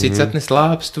grābekli, vēl cits atnes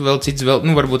lāpstu, vēl cits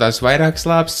varbūt tās vairākas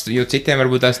lāpstas, jo citiem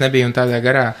varbūt tās nebija un tādā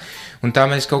garā. Un tā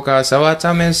mēs kaut kā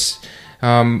savācāmies.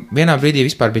 Vienā brīdī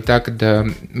vispār bija tā, kad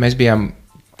mēs bijām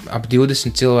ap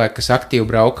 20 cilvēki, kas aktīvi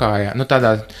braukāja.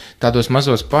 Tādos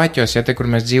mazos paķos,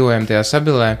 kur mēs dzīvojam tajā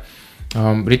Sabilē,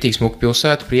 ritīgi smuka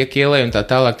pilsēta, Priekielē un tā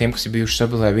tālāk, tiem, kas ir bijuši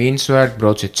Sabilē Vīnsvērt,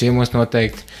 brauciet ciemos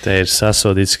noteikti. Te ir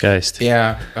sasodīts skaisti.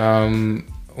 Jā,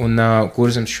 un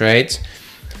Kurzems Šveic.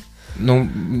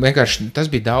 Vienkārši tas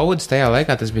bija daudz, tajā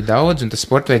laikā tas bija daudz, un tas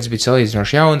sportveids bija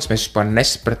salīdzinoši jauns, mēs vispār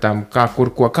nesapratām, kā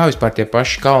vispār tie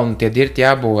paši kalni, tie dirti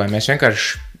jābūvē. Mēs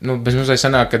vienkārši, bez mums vai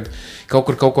sanāk, kad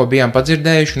kaut ko bijām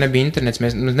padzirdējuši, nebija internets,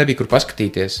 mums nebija kur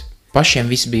paskatīties. Pašiem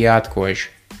viss bija jāatkož.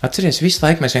 Atceries, visu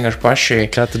laiku mēs vienkārši paši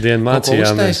katru dienu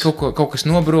mācījāmies. Kaut kas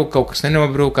nobrūk, kaut kas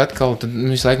nenobrūk atkal, tad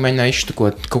visu laiku mēģināja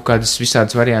izštukot kaut kādas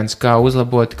visādas variantas, kā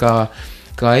uzlabot,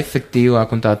 kā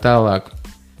efektīvāk un tā tālāk.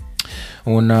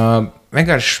 Un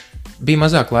vienkārši bija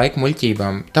mazāk laika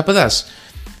muļķībām. Tāpatās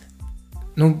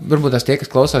varbūt tās tie, kas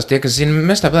klausās, tie, kas zina,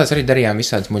 mēs tāpēc arī darījām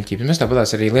visādas muļķības. Mēs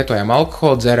tāpēc arī lietojām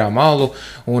alkoholu, dzērām alu.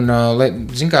 Un,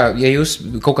 zin kā, ja jūs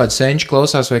kaut kāds senči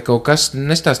klausās vai kaut kas,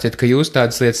 nestāstiet, ka jūs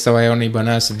tādas lietas savā jaunībā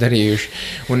neesat darījuši.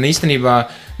 Un īstenībā,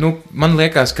 man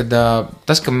liekas, ka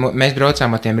tas, ka mēs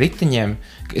braucām ar tiem riteņiem,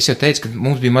 es jau teicu, ka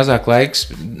mums bija mazāk laiks,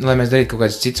 lai mēs darītu kaut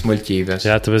kādas citas muļķības.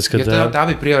 Jā, tāpēc, ka tā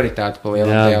bija prioritāte pa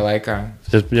lielam tajā laikā.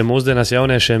 Ja mūsdienās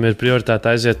jauniešiem ir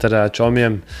prioritāte aiziet ar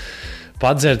čomiem,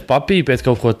 padzert, papīpēt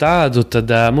kaut ko tādu,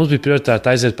 tad mums bija prioritāte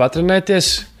aiziet patrenēties,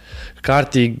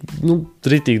 kārtīgi,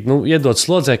 ritīgi, iedot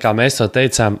slodzē, kā mēs to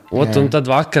teicām. Un tad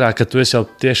vakarā, kad tu esi jau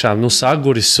tiešām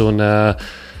saguris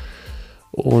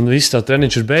un viss tev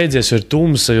treniņš ir beidzies, jo ir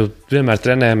tumsa, jo vienmēr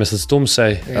trenējamies līdz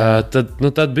tumsai,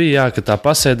 tad bija, ka tā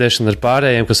pasēdēšana ar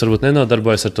pārējiem, kas varbūt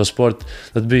nenodarbojas ar to sportu,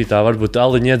 tad bija tā varbūt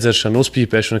aliņa iedzeršana,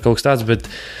 uzpīpēšana, kaut kas tāds, bet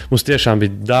mums tiešām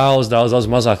bija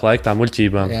daudz mazāk laika tām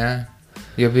muļķībām. Jā.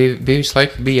 Jo bija visu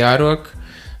laiku jārok,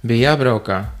 bija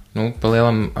jābraukā. Pa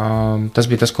lielam, tas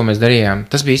bija tas, ko mēs darījām.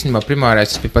 Tas bija īstenībā primārais,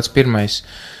 tas bija pats pirmais,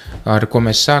 ar ko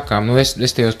mēs sākām. Es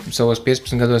tajos savos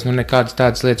 15 gados nekādas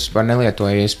tādas lietas vispār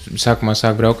nelietoju. Es sākumā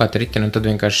sāku braukāt ar riteni, un tad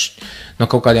vienkārši no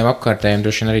kaut kādiem apkārtējiem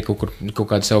droši vien arī kaut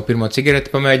kādu savu pirmo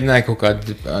cigareti pamēģināju, kaut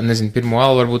kādu, pirmo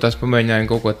alu varbūt tās pamēģināju,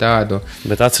 kaut ko tādu.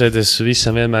 Bet atcerieties,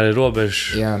 visam vienmēr ir robežas.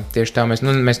 Jā, tieši tā mēs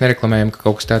nereklamējam, ka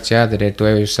kaut kas tāds jādara, to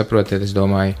jau jūs saprotiet, es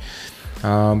domāju.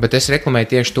 Bet es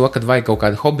reklamēju tieši to, kad vajag kaut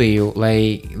kādu hobiju,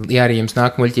 lai, ja arī jums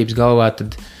nāk muļķības galvā,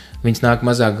 tad viņas nāk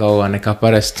mazāk galvā nekā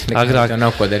parasti. Agrāk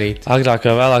nav ko darīt. Agrāk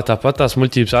vai vēlāk tāpat tās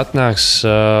muļķības atnāks.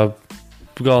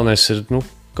 Galvenais ir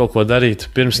kaut ko darīt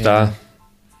pirms tā.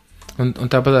 Un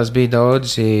tāpat tās bija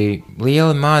daudzi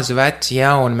lieli, mazi, veci,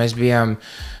 jauni. Mēs bijām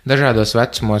dažādos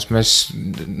vecumos.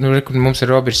 Mums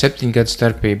ar Robu ir 7 gadu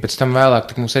starpība, pēc tam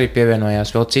vēlāk mums arī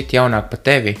pievienojās vēl citi jaunāki par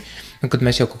tevi. Kad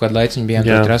mēs jau kaut kādu laiciņu bijām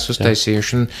to trasu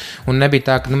uztaisījuši. Un nebija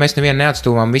tā, ka mēs nevienu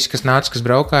neatstūvām. Visi, kas nāca, kas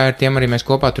braukāja, ar tiem arī mēs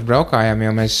kopā tur braukājām,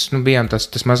 jo mēs bijām tas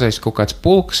mazais kaut kāds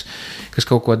pulks, kas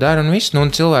kaut ko dara un viss. Un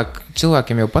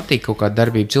cilvēkiem jau patīk kaut kāda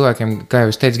darbība. Cilvēkiem, kā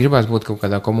jau es teicu, gribās būt kaut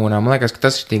kādā komunā. Man liekas, ka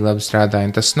tas ir tik labi strādāja.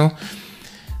 Un tas,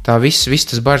 tā viss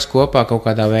tas bars kopā kaut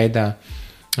kādā veidā.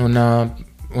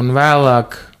 Un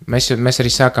vēlāk mēs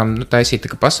arī sākām taisīt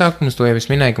pasākumus. To jau es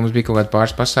minēju, ka mums bija kaut kādi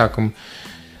pāris pasākumi.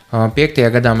 5.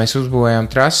 gadā mēs uzbūvējām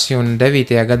trasi, un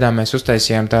 9. gadā mēs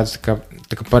uztaisījām tāds tā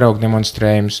kā paraugu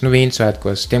demonstrējumus,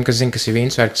 Vīnsvētkos. Tiem, kas zina, kas ir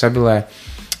Vīnsvētki Sabilē,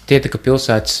 tie tā kā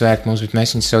pilsētas svētki mums, bet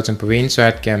mēs viņus saucam par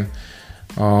Vīnsvētkiem.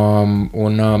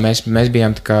 Mēs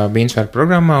bijām tā kā Vīnsvētku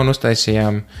programmā un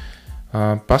uztaisījām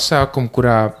pasākumu,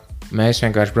 kurā mēs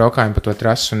vienkārši braukājam pa to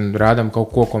trasu un rādām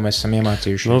kaut ko mēs esam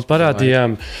iemācījušies.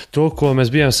 Parādījām to, ko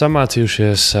mēs bijām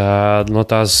samācījušies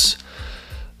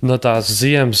no tām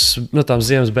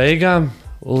ziemas beigām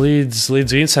līdz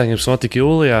Vīnsvētkiem, kas notika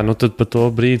jūlijā. Tad par to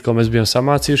brīdi, ko mēs bijām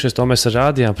samācījušies, to mēs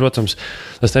rādījām. Protams,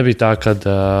 tas nebija tā, ka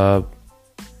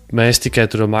mēs tikai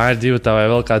tur māja 2 vai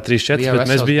vēl kā 3, 4, bet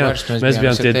mēs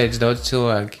bijām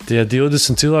tie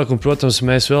 20 cilvēki, un, protams,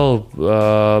 mēs vēl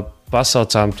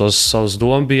pasaucām tos savus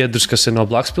dombiedrus, kas ir no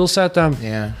blakspilsētām.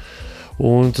 Jā.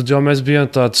 Un tad jau mēs bijām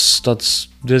tāds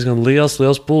diezgan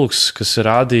liels pulks, kas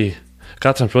rādīja.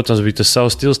 Katram, protams, bija tas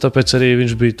savs stils, tāpēc arī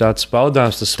viņš bija tāds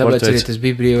paudāms. Tāpēc arī tas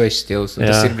bija brīvais stils.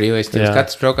 Tas ir brīvais stils. Jā.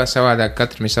 Katrs braukā savādāk,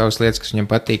 katram ir savas lietas, kas viņam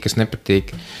patīk, kas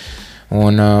nepatīk.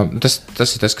 Un tas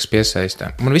ir tas, kas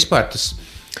piesaistā. Man vispār tas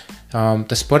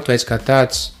sporta veids kā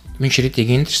tāds, viņš ir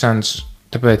ritīgi interesants,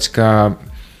 tāpēc, ka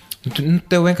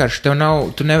tev vienkārši,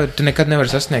 tu nekad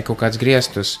nevari sasniegt kaut kāds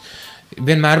griestus.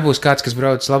 Vienmēr būs kāds, kas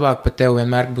brauc labāk par tevi,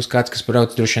 vienmēr būs kāds, kas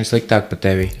brauc droši vien sliktāk par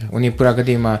tevi. Un jebkurā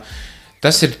gadījumā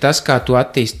tas ir tas, kā tu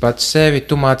attīsti pats sevi,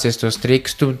 tu mācies tos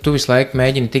trikus, tu visu laiku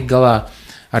mēģini tikt galā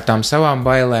ar tām savām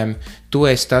bailēm. Tu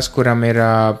esi tas, kuram ir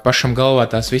pašam galvā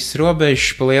tās visas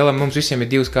robežas, pa lielam mums visiem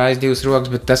ir 2 kājas, 2 rokas,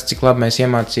 bet tas, cik labi mēs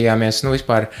iemācījāmies,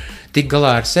 vispār tikt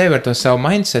galā ar sevi, ar to savu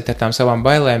mindset, ar tām savām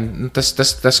bailēm, tas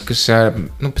kas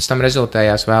pēc tam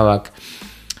rezultējās vēlāk.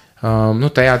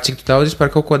 Tajā, cik tu daudz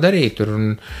vispār kaut ko darīt tur.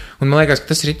 Un man liekas,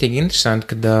 ka tas ir ritīgi interesanti,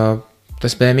 kad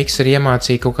tas BMX arī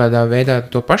iemācīja kaut kādā veidā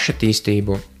to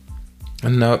pašattīstību.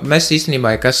 Un mēs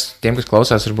īstenībā, tiem, kas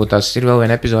klausās, varbūt tās ir vēl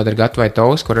viena epizode ar Gatu vai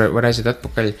Taus, kur var aiziet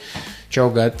atpakaļ. Čau,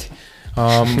 Gati!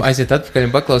 Aiziet atpakaļ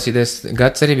un paklausīties.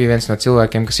 Gats arī bija viens no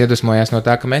cilvēkiem, kas iedvesmojās no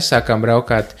tā, ka mēs sākām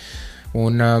braukāt.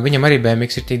 Un viņam arī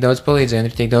BMX ir tik daudz palīdzēja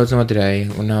un ir tik daudz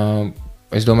noderēja. Un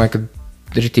es domāju, ka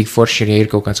ritīgi forši arī ir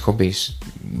kaut kāds hobijs.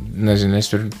 Nezinu,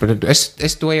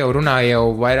 es to jau runāju jau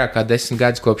vairāk kā 10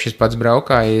 gadus, kopš es pats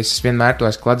braukāju. Es vienmēr to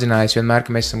esmu kladzinājis, vienmēr,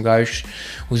 ka mēs esam gājuši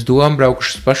uz domu,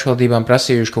 braukuši uz pašvaldībām,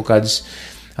 prasījuši kaut kādas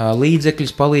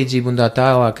līdzekļus, palīdzību un tā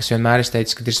tālāk, kas vienmēr es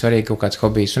teicu, ka ir svarīgi kaut kāds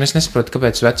hobijs. Un es nesaprotu,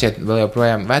 kāpēc vēl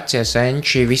joprojām vecie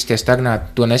senči, visi tie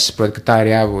stagnāti, to nesaprot, ka tā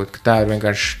ir jābūt, ka tā ir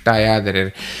vienkārši tā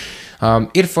jādara.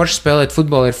 Ir forši spēlēt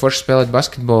futbolu, ir forši spēlēt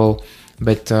basketbolu,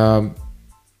 bet,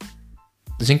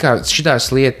 zin kā,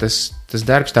 šitās lietas, tas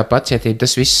darbs, tā pacietība,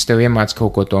 tas viss tev iemāc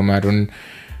kaut ko tomēr.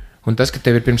 Un tas, ka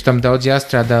tev ir pirms tam daudz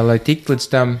jāstrādā, lai tik līdz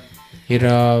tam ir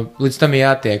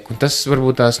jātiek. Un tas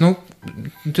varbūt tās,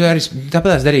 tu arī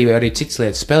tāpēc darīji arī citas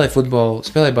lietas. Spēlēji futbolu,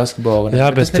 spēlēji basketbolu. Jā,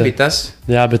 bet tas nebija tas.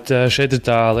 Jā, bet šeit ir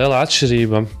tā liela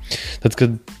atšķirība. Tad,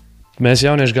 kad mēs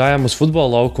jaunieši gājām uz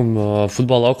futbola laukumu,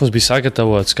 futbola laukums bija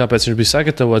sagatavots. Kāpēc viņš bija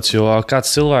sagatavots? Jo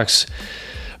kāds cilvēks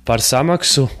par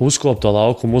samaksu uzkop to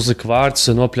laukumu, uzlika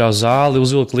vārdus, nopļauj zāli,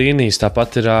 uzvilka līnijas.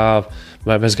 Tāpat ir,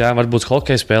 vai mēs gājām, varbūt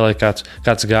hokeja spēlē,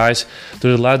 kāds gājis.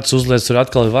 Tur ir ledus uzliec, tur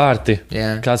atkal ir vārti.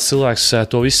 Jā. Kāds cilvēks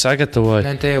to visu sagatavoja.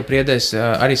 Nē, te jau priedēs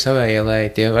arī savējie, lai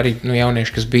tie arī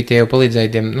jaunieši, kas bija, tie jau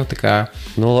palīdzēja tiem, tā kā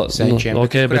senčiem.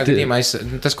 Okay, bet gadījumā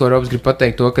tas, ko Robs grib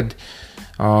pateikt, to, kad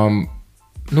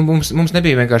mums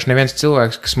nebija vienkārši neviens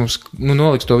cilvēks, kas mums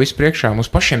noliks to visu priekšā. Mums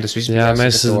pašiem tas viss bija. Jā,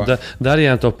 mēs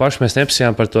darījām to pašu, mēs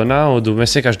neprasījām par to naudu.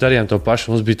 Mēs vienkārši darījām to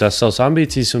pašu. Mums bija tās savas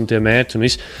ambīcijas un tie mērķi, un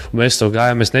mēs to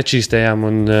gājām, mēs nečīstējām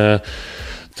un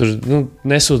tur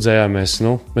nesūdzējāmies.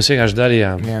 Mēs vienkārši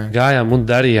darījām. Jā. Gājām un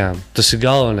darījām. Tas ir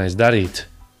galvenais - darīt.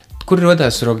 Kur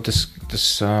rodās, Rob,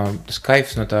 tas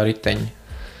kaifs no tā riteņa?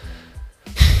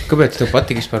 Kāpēc tev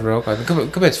patīk vispār braukāt?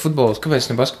 Kāpēc futbols, kāpēc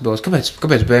ne basketbols,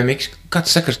 kāpēc BMX?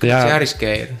 Kāds sakars, ka tas jāriskē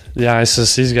ir? Jā, es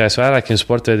esmu izgājis vairākiem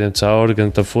sportveidiem cauri,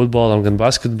 gan tam futbolam, gan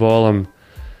basketbolam,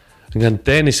 gan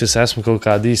tenisu. Es esmu kaut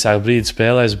kādu īsāku brīdi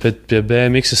spēlējis, bet pie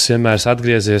BMX es vienmēr esmu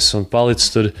atgriezies un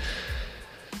palicis tur.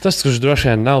 Tas, kurš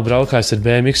droši vien nav braukājis ar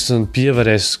BMX un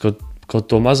pievarējis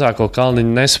kaut to mazāko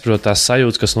kalniņu, nesaprot tās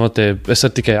sajūtas, kas notiek. Es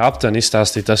varu tikai aptuveni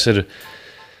izstāstīt, tas ir.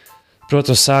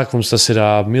 Protams, sākums tas ir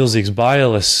milzīgs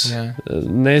bailes,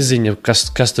 neziņa,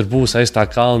 kas tur būs aiz tā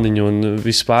kalniņa un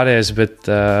viss pārējais, bet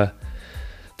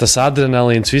tas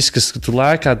adrenalīns, viss, kas tur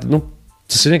lēkā,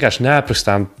 tas ir vienkārši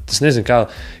neaprakstām. Es nezinu,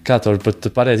 kā to pat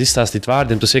pareizi izstāstīt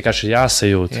vārdiem, tas vienkārši ir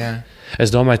jāsajūt. Jā.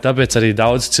 Es domāju, tāpēc arī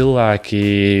daudz cilvēki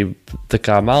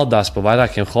maldās par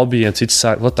vairākiem hobijiem, cits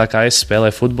tā kā es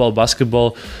spēlēju futbolu,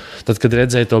 basketbolu, tad, kad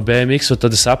redzēju to BMX,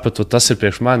 tad es sapratu, tas ir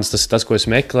priekš manis, tas ir tas, ko es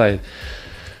meklēju.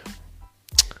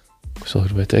 Ko es vēl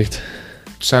gribēju teikt?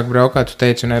 Tu sāk braukāt, tu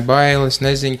teici, un bailes,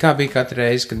 nezinu, kā bija katru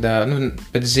reizi, kad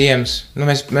pēc ziemas,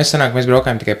 mēs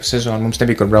braukājām tikai pa sezonu, mums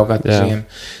nebija kur braukāt pa ziemu.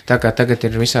 Tā kā tagad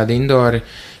ir visādi indori,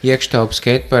 iekštelpu,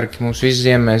 skateparki, mums visu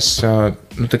ziemu mēs,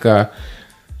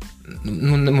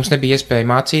 mums nebija iespēja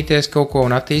mācīties kaut ko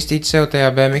un attīstīt sev tajā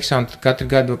BMX-ā, un katru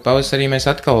gadu pavasarī mēs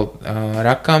atkal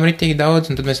rakām ritīgi daudz,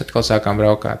 un tad mēs atkal sākām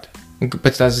braukāt. Un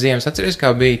pēc tās ziemas atceries,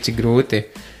 kā bija, cik grūti.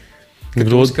 Kad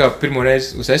tu uzkāp pirmo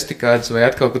reizi uz estikādes vai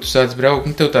atkal, kad tu sāc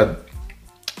braukt, tev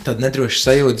tāda nedroša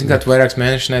sajūta, kā tu vairākus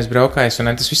mēnešus neesi braukājis,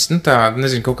 un tas viss,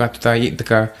 nezinu, kaut kā tu tā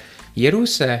kā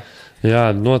ierūsē. Jā,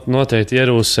 noteikti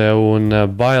ierūsē, un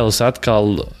bailes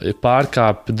atkal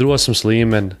pārkāp drosmes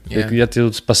līmeni. Ja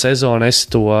tu pa sezonu esi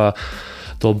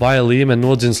to bailu līmeni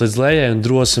nodzins līdz lejai, un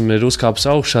drosme ir uzkāpus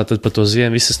augšā, tad pa to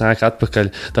ziemu visas nāk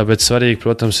atpakaļ. Tāpēc svarīgi,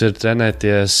 protams, ir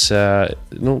trenēties,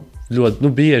 ļoti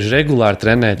bieži, regulāri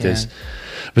trenēties.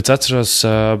 Jā. Bet es atceros,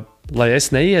 lai es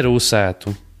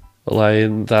neierūsētu, lai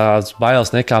tās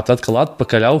bailes nekāptu atkal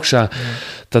atpakaļ augšā,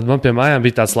 tad man pie mājām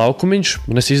bija tāds laukumiņš,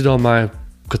 un es izdomāju,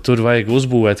 ka tur vajag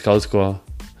uzbūvēt kaut ko.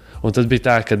 Un tad bija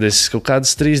tā, ka es kaut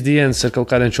kādas 3 dienas ar kaut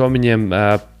kādiem čomiņiem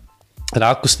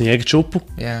raku sniega čupu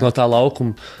no tā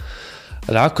laukuma.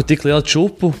 Raku tik lielu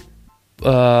čupu,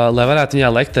 lai varētu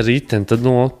viņā lekt ar riteni. Tad,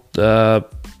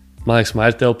 man liekas,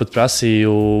 Maija tev pat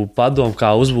prasīju padomu,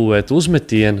 kā uzbūvēt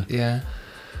uzmetienu. Jā.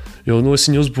 Jo es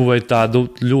viņu uzbūvēju tādu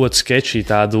ļoti sketčī,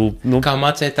 tādu. Kā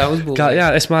mācīja tā uzbūvēt? Jā,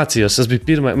 es mācījos. Tas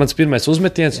bija mans pirmais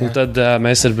uzmetiens, un tad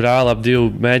mēs ar brāli ap divu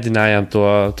mēģinājām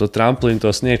to tramplīnu,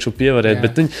 to sniegšu pievarēt.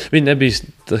 Bet viņi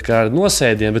nebija kā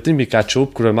nosēdieni, bet viņi bija kā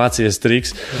čupa, kur mācījies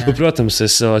triks. Un, protams,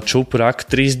 es čupu raku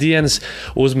 3 dienas,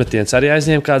 uzmetiens arī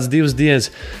aizņēmu kādas 2 dienas.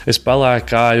 Es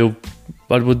palēkāju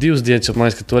varbūt 2 dienas, jo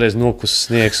man liekas, ka toreiz nokusa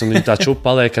sniegs, un tā čupa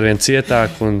paliek arvien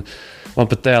cietāk. Man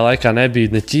pat tajā laikā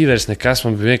nebija ne ķīveres, nekas.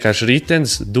 Man bija vienkārši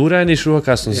ritenis, dūrēnīši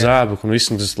rokās un zābaki, un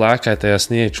viss tas lēkāja tajā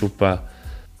sniega čupā.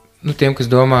 Tiem, kas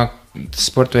domā, tas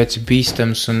sporta veids ir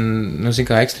bīstams un,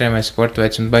 kā ekstrēmais sporta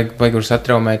veids, un baigus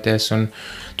atraumēties, un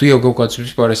tu jau kaut kāds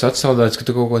vispār esi atsaldāts, ka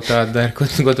tu kaut ko tādu dari, ko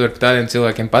tu vari par tādiem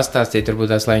cilvēkiem pastāstīt,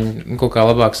 varbūt tās, lai viņi kaut kā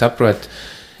labāk saprot,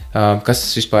 kas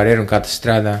tas vispār ir un kā tas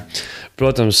strādā.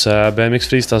 Protams,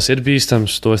 BMX freestyles ir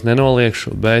bīstams, to es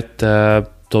nenoliekšu, bet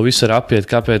to visu var apiet,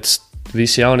 kāpēc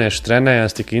visi jaunieši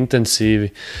trenējās tik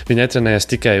intensīvi. Viņi netrenējās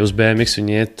tikai uz BMX,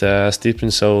 viņi iet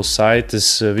stiprina savu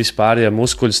saites, vispārējie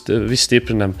muskuļus, visi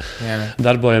stiprinam.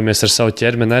 Darbojamies ar savu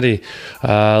ķermeni arī,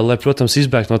 lai, protams,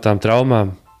 izbēgt no tām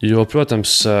traumām. Jo,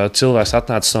 protams, cilvēks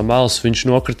atnācis no malas, viņš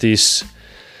nokritīs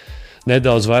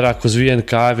nedaudz vairāk uz vienu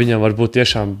kāju, viņam varbūt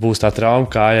tiešām būs tā trauma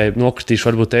kājai, nokritīšu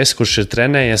varbūt es, kurš ir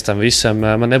trenējies tam visam,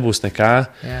 man nebūs nekā.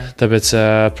 Tāpēc,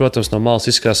 protams, no malas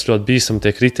izskatās ļoti bīstami,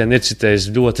 tie kritieni ir citreiz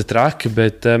ļoti traki,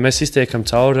 bet mēs iztiekam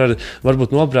cauri ar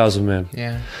varbūt nobrāzumiem.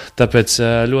 Tāpēc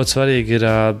ļoti svarīgi ir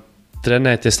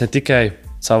trenēties ne tikai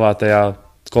savā tajā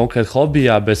konkrēti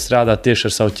hobijā, bet strādāt tieši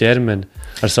ar savu ķermeni,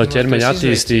 ar savu ķermeņa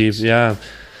attīstību. Jā.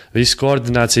 Viss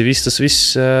koordinācija,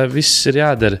 viss ir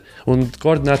jādara. Un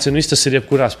koordinācija un viss tas ir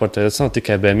jebkurā sportā. Tas nav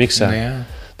tikai BMX.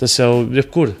 Tas jau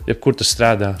jebkur tas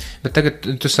strādā. Bet tagad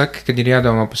tu saki, ka ir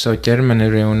jādomā par savu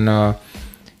ķermeni un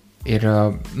ir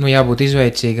jābūt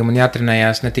izveicīgam un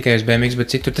jātrenējās ne tikai uz BMX,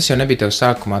 bet citur. Tas jau nebija tev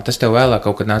sākumā. Tas tev vēlāk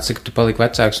kaut kad nāca, kad tu paliki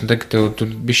vecāks un tagad tu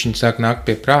bišķiņ sāk nākt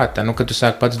pie prāta. Kad tu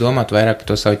sāk pats domāt vairāk par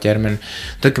to savu ķermeni.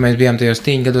 Tad, kad mēs bijām tajos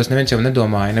tīņu gados, neviens jau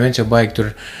nedomāja. Neviens jau baigi tur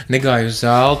negāja uz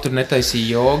zāli, tur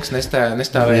netaisīja jogas,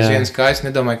 nestāvēja uz vienas kājas,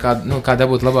 nedomāja, kā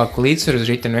dabūt labāku līdzsvaru uz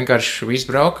riteni. Vienkārši viss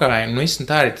braukāja un viss un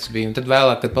tā arī tas bija. Un tad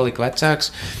vēlāk, kad palika vecāks,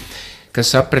 kas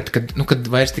saprata, kad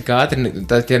vairs tik ātri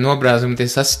tie nobrāzumi, tie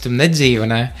sasitumi nedzīvo,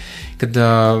 ne? Kad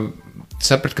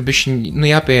saprata, ka bišķiņ,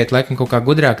 jāpieiet laikam kaut kā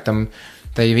gudrāk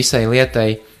tai visai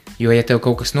lietai, jo, ja tev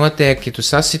kaut kas notiek, ja tu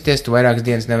sasities, tu vairākas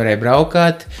dienas nevarēji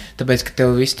braukāt, tāpēc, ka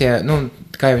tev viss tie,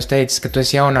 kā jau es teicu, ka tu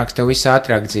esi jaunāks, tev viss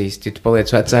ātrāk dzīst, ja tu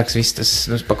paliec vecāks, viss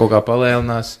tas pa kaut kā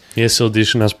palēlinās.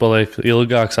 Iesildīšanās paliek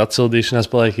ilgāks, atsildīšanās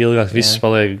paliek ilgāk, viss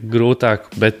paliek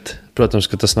grūtāk, bet,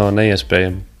 protams, ka tas nav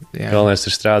neiespējami. Galvenais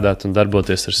ir strādāt un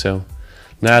darboties ar sevi.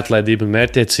 Neatlaidība un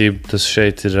mērķtiecība, tas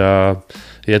šeit ir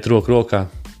iet roku rokā.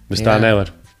 Bez tā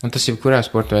nevar. Un tas jebkurā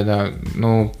sporta veidā,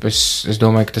 es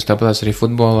domāju, ka tas tāpatās arī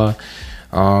futbolā,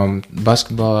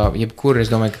 basketbolā, jebkur.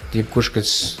 Es domāju, ka jebkurš,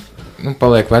 kas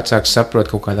paliek vecāks,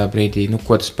 saprot kaut kādā brīdī,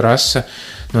 ko tas prasa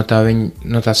no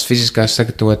tās fiziskās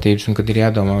sagatavotības un kad ir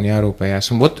jādomā un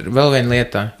jārūpējās. Un vēl viena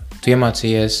lieta, tu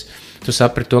iemācījies. Tu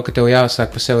saprati to, ka tev jāsāk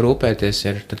par sevi rūpēties,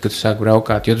 tad, kad tu sāk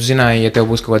braukāt. Jo tu zināji, ja tev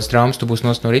būs kaut kāds traumas, tu būsi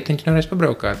no riteņa, tu nevarēsi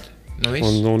pabraukāt.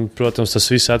 Un, protams, tas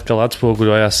viss atkal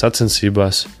atspoguļojās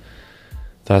sacensībās.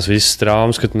 Tās visas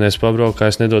traumas, kad tu neesi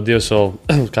pabraukājis, nedod Dievs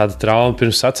vēl kāda trauma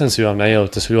pirms sacensībām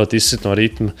nejūt, tas ļoti izsit no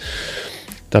ritma.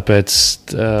 Tāpēc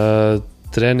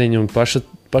treniņu un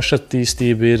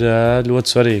pašattīstība ir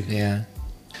ļoti svarīga. Jā.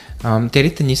 Tie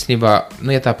riteņi īstenībā,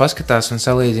 ja tā paskatās un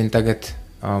salīdzina tagad,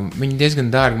 viņi diezgan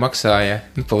dārgi maksāja,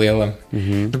 pa lielam.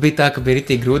 Bija tā, ka bija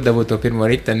ritīgi grūti dabūt to pirmo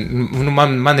riteni.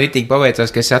 Man ritīgi paveicās,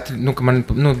 ka ka man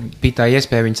bija tā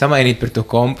iespēja viņu samainīt par to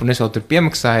kompu, un es vēl tur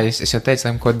piemaksāju. Es jau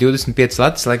teicu, ka 25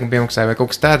 latas laikam piemaksāju, vai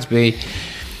kaut kas tāds bija.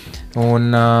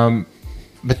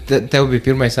 Bet tev bija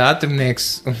pirmais ātrumnieks,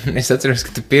 un es atceros,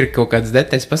 ka tu pirki kaut kādas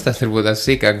detaļas, pastāst varbūt tās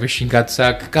sīkāk,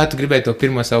 kā tu gribēji to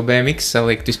pirmo savu BMX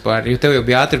salikt vispār, jo tev jau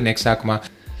bija ātrumnieks sākumā.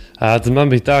 Tad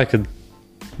man bija tā, ka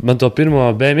man to pirmo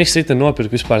BMX riteni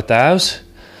nopirka vispār tēvs.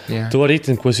 To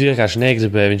riteni, ko es vienkārši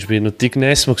negribēju, viņš bija tik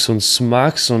nesmags un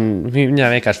smags, un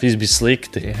viņam vienkārši viss bija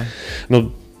slikti.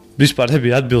 Vispār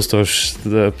nebija atbilstošs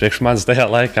priekš manis tajā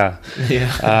laikā.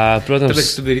 Protams, tāpēc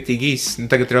tu biji ritīgi īsts.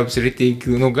 Tagad Robs ir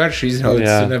ritīgi garš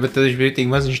izraudzis, bet tad viņš bija ritīgi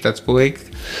maziņš tāds puika.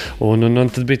 Un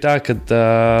tad bija tā, ka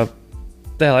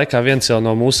tajā laikā viens jau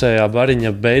no mūsējā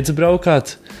bariņa beidza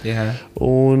braukāt.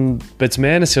 Un pēc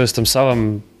mēnesi jau es tam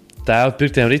savam tēva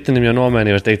pirktiem ritenim jau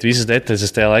nomainīju, var teikt, visas detaļas.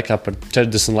 Es tajā laikā par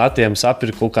 40 latiem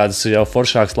sapirku kaut kādas jau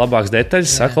foršākas, labākas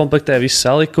detaļas, sakomplektēju, visu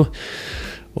saliku.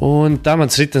 Un tā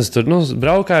mans ritenis tur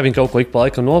braukāja, viņi kaut ko ik pa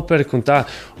laikam nopirka un tā.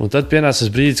 Un tad pienāca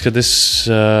tas brīdis, kad es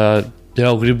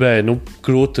jau gribēju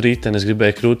krūtu riteni, es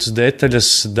gribēju krūtas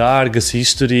detaļas, dārgas,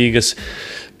 izturīgas.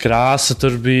 Krāsa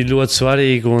tur bija ļoti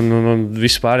svarīga un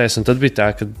viss pārējais. Un tad bija tā,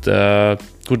 ka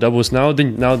kur dabūs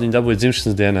naudiņu dabūja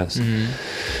dzimšanas dienās.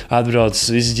 Atbrauc,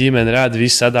 visi ģimene rāda,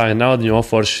 visi sadāja naudiņu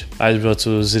oforši. Aizbrauc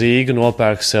uz Rīgu,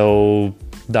 nopērk sev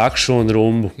dakšu un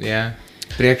rumbu. Jā,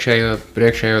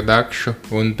 priekšējo dakšu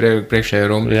un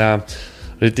priekšējo rumbu. Jā,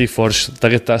 ritīgi forši.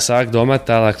 Tagad tā sāk domāt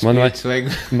tālāk. Man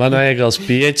vajag vēl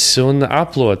spieķis un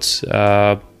aplots.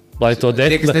 Lai to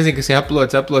Tie, kas nezinu, kas ir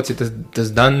aplots ir tas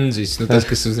danzis, tas,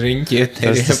 kas uz riņķi iet.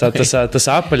 Tas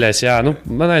apaļais, jā.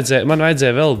 Man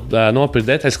vajadzēja vēl nopirkt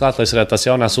detaļas klāt, lai es varētu tās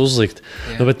jaunās uzlikt.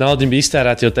 Bet naudiņa bija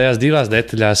iztērēta jau tajās divās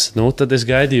detaļās. Tad es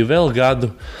gaidīju vēl gadu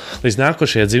līdz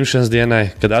nākošajai dzimšanas dienai,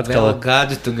 kad atkal... Vēl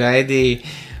gadu tu gaidīji,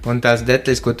 un tās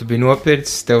detaļas, ko tu biji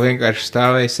nopircis, tev vienkārši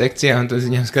stāvēja sekcijā, un tu uz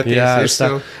viņiem skaties. Jā,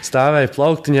 stāvēja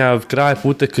plauktiņā, krāja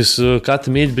putekus,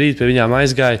 katru mīļu brīdi pie viņām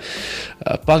aizgāja,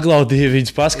 paglaudīja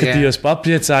viņus, paskatījos,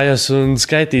 papriecājos un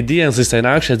skaitīja dienas līdz tai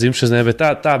nākšajai dzimšanai, bet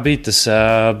tā bija tas.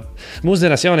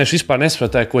 Mūsdienās jaunieši vispār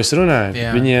nesaprotāja, ko es runāju.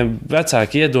 Jā. Viņiem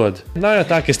vecāki iedod. Nav jau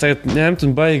tā, ka es tagad ņemtu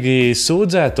un baigi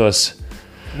sūdzētos.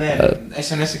 Nē, es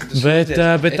jau nesaku,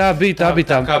 ka bet tā bija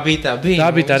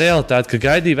tā realitāte, ka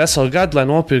gaidīja veselu gadu, lai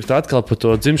nopirktu atkal par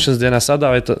to dzimšanas dienā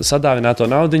sadāvināto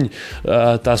naudiņu.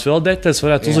 Tās vēl detaļas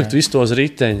varētu uzlikt visu to uz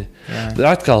riteņa.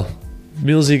 Atkal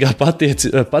milzīgā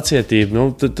pacietība. Nu,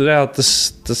 reāli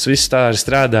tas viss tā arī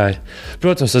strādāja.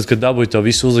 Protams, tad, kad dabūju to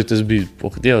visu uzlikt, tas bija,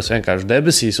 Dievs vienkārši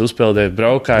debesīs uzpeldēja,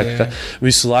 braukāja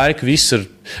visu laiku, visur.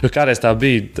 Kādreiz tā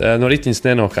bija, no riteņas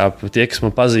nenokāpa. Tie, kas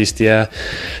man pazīst,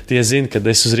 tie zina, kad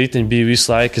es uz riteņa biju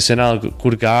visu laiku, es vienalga,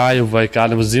 kur gāju, vai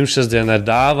kādam uz dzimšanas dienu ar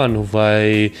dāvanu,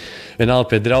 vai vienalga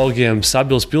pie draugiem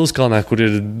Sabils Pilskalnā, kur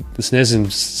ir, es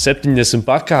nezinu, 70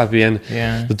 pakāpieni.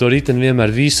 Tad to riteni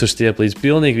vienmēr visur stiep līdz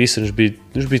pilnīgi visur.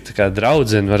 Viņš bija tā kā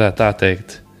draudzene, varētu tā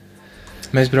teikt.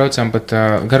 Mēs braucām pat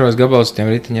garos gabalus tiem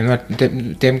riteņiem.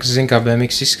 Tiem, kas zina, kā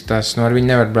BMX izskatās, ar viņu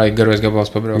nevar braukt garos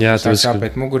gabalus pabraukt. Jā, tā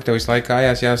sāpēt muguru, tev visu laiku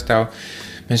kājās jāstāv.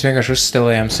 Mēs vienkārši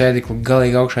uzstelējām sēdekli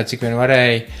galīgi augšā, cik vien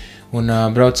varēja. Un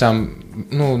braucām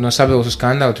no Sabilas uz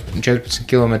Kandavu 14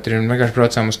 km un vienkārši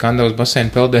braucām uz Kandavas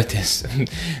baseinu peldēties.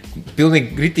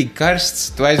 Pilnīgi ritīgi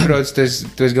karsts, tu aizbrauc, tu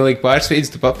esi galīgi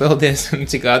pārsvīdis, tu papeldies, un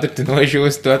cik ātri tu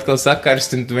nožūsi, tu atkal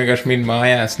sakarst, un tu vienkārši mini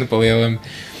mājās, pa lielam.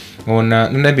 Un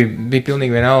bija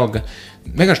pilnīgi vienalga.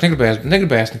 Vienkārši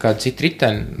negribējās nekādu citu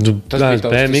riteni.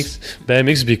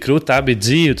 BMX bija krūti, tā bija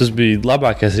dzīve, tas bija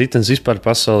labākais ritenis vispār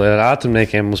pasaulē ar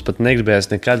ātrumniekiem. Mums pat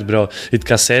negribējās nekad braukt, it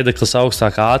kā sēdeklis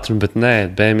augstākā ātruma, bet nē,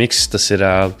 BMX tas ir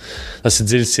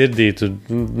dziļi sirdī, tu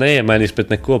neiemainīs pret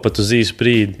neko pat uz īsu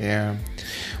brīdi. Jā.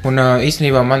 Un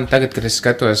īstenībā man tagad, kad es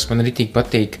skatos, man ritīgi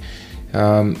patīk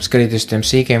skatīties tiem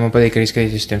sīkiem, un patīk arī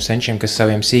skatīties tiem senčiem, kas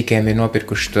saviem sīkiem ir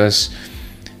nopirkuši tos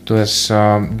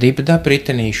dipa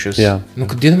ritenīšus.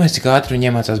 Kad iedomājies, cik ātri viņi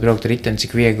iemācās braukt ar riteni,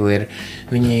 cik viegli ir.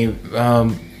 Viņi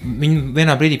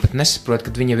vienā brīdī pat nesaprot,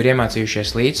 kad viņi ir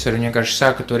iemācījušies līdzsvaru. Viņi vienkārši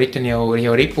sāka to riteni jau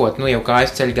ripot, jau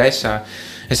kājas ceļ gaisā.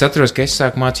 Es atceros, ka es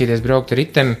sāku mācīties braukt ar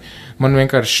riteni. Man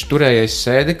vienkārši turējais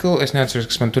sēdekli. Es neatceros,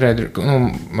 kas man turēja.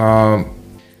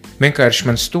 Vienkārši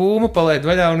man stūmu palaid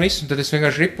vaļā un visu, un tad es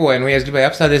vienkārši ripoju. Ja es gribēju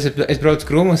apstāties, es braucu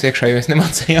krūmos iekšā, jo es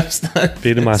nemācēju apstāt.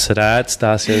 Pirmās rētas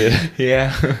tās jau ir. Jā,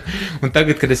 un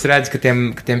tagad, kad es redzu, ka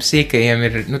tiem sīkajiem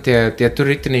ir, tie tur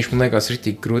ritenīši, man liekas,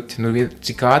 ritīgi krūti.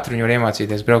 Cik ātri viņi var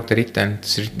iemācīties braukt ar riteni,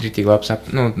 tas ir ritīgi labs,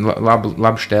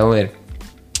 labi štēli ir.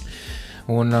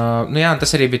 Un,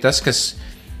 tas arī bija tas, kas,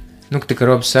 tā kā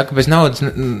Robs saka, bez naudas,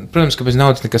 protams, ka bez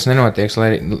naudas nekas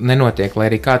nenotiek,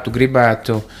 lai arī kā tu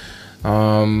gribētu,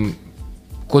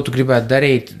 ko tu gribētu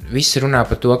darīt, visi runā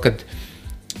par to, ka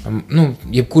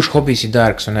jebkurš hobijs ir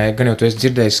dārgs, gan jau tu esi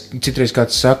dzirdējis, citreiz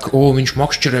kāds saka, viņš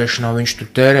makšķerēšanā, viņš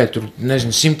tur tērē,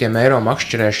 €100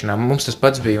 makšķerēšanā, mums tas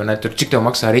pats bija, cik tev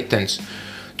maksā ritenis,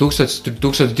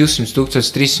 1200,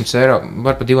 1300 eiro,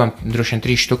 var pa divām, droši vien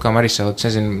 3 štukām arī salikt,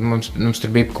 nezinu, mums tur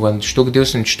bija kaut kāda štuka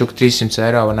 200, štuka 300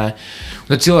 eiro, un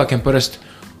tad cilvēkiem parasti,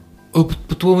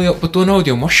 pa to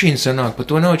naudu jau mašīna sanāk, pa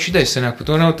to naudu šitais sanāk, pa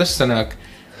to naudu tas sanāk.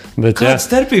 Kāda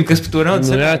starpība, kas par to naudu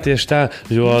sanāk? Jā, tieši tā,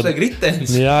 jo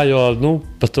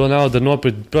par to naudu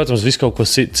nopirkt, protams, visu kaut ko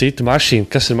citu mašīnu.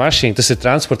 Kas ir mašīna? Tas ir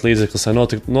transporta līdzeklis, lai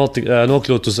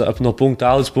nokļūtu no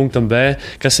punkta A līdz punktam B.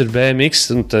 Kas ir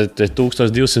BMX?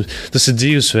 1200, tas ir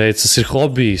dzīvesveids, tas ir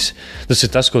hobijs, tas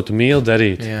ir tas, ko tu mīli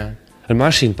darīt. Jā. Ar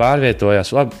mašīnu pārvietojās.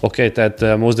 Labi, tad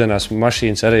mūsdienās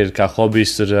mašīnas arī ir kā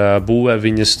hobijs, tur būvē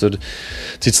viņas, tur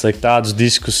cits liek tādus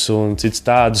diskus un cits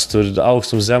tādus, tur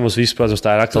augstums, zemus, viss, protams,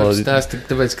 tā ir aktuāla.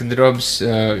 Tāpēc, kad Robs,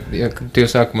 tu jau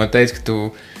sākumā teici, ka tu,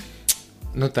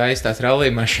 tā ir tās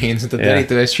rallija mašīnas, tad arī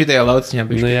tu esi šitajā lauciņā.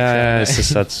 Jā, es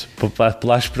esmu tāds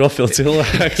plašs profils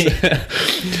cilvēks.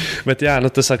 Bet jā,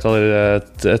 tas atkal ir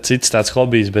cits tāds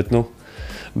hobijs, bet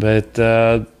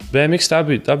BMX tā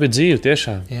bija dzīve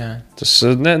tiešām. Jā. Tas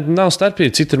nav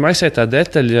starpība. Citur maisēja tā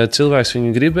detaļa, ja cilvēks viņu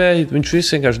gribēja, viņš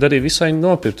visu vienkārši darīja, visu viņu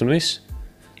nopirkt un viss.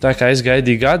 Tā kā es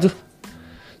gaidīju gadu,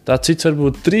 tā cits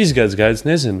varbūt 3 gadus gaidīs,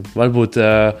 nezinu. Varbūt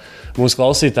mūsu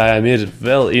klausītājiem ir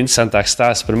vēl interesantāks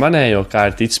stāsts par manējo, kā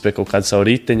ir ticis pie kaut kāda savu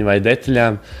riteņu vai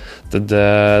detaļām. Tad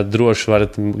droši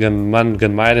varat gan man,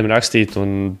 gan Mairim rakstīt,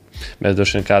 un mēs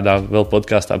droši vien kādā vēl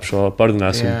podkāstā par šo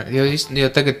parunāsim. Jā,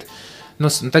 jo tagad...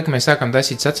 Tad, kad mēs sākām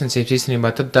taisīt sacensības īstenībā,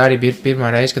 tad tā arī bija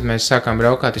pirmā reize, kad mēs sākām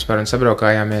braukāt vispār un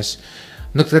sabraukājāmies.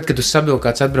 Tad, kad uz Sabilu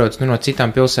kāds atbrauc no citām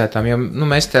pilsētām, jo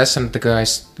mēs te esam, tā kā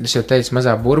es jau teicu,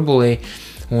 mazā burbulī,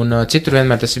 Un citur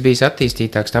vienmēr tas ir bijis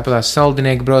attīstītāks. Tāpat tās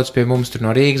saldinieki brauc pie mums, tur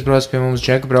no Rīgas brauc pie mums,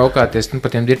 Džeka braukāties,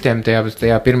 pa tiem dirtiem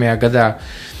tajā pirmajā gadā,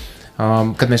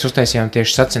 kad mēs uztaisījām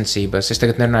tieši sacensības. Es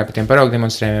tagad nerunāju par tiem paraugu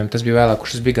demonstrējumiem, tas bija vēlāk,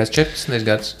 kurš tas bija 14.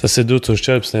 gads. Tas ir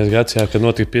 2014. gads, jā, kad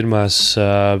notika pirmās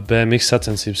BMX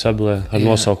sacensības Ablē ar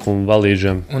nosaukumu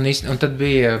Valīžiem. Un tad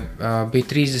bija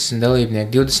 30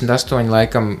 dalībnieki, 28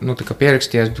 laikam, tā kā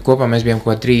pierakstījās, bet kopā mēs bijām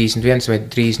kaut 31 vai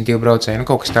 32 braucēji,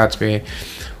 kaut kas tāds bija.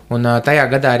 Un tajā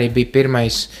gadā arī bija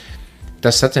pirmais.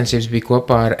 Tas sacensības bija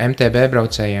kopā ar MTB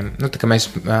braucējiem. Tā kā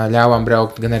mēs ļāvām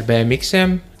braukt gan ar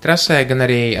BMX-iem trasē, gan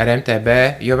arī ar MTB,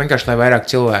 jo vienkārši lai vairāk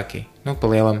cilvēki,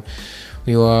 pa lielam.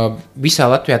 Jo visā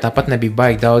Latvijā tāpat nebija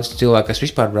baigi daudz cilvēku, kas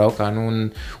vispār braukā. Un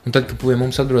tad, kad pie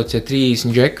mums atbrauc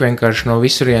 30 džeki vienkārši no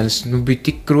visurienes, bija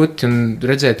tik krūti un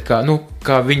redzēt,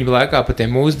 kā viņi lēkā pa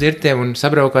tiem mūsu dirtiem un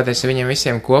sabraukāties ar viņiem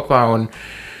visiem kopā.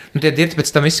 Tie dirti pēc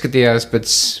tam izskatījās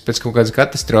pēc kaut kādas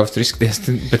katastrofas, tur izskatījās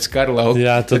pēc kara lauka.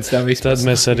 Jā, tad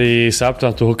mēs arī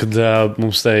sapratām to, ka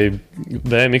mums tai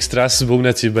BMX trases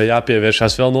būvniecībai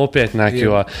jāpievēršās vēl nopietnāk,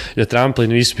 jo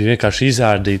tramplīnu viss bija vienkārši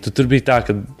izārdīti. Tur bija tā,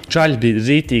 ka čaļi bija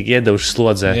rītīgi iedevuši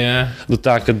slodzē.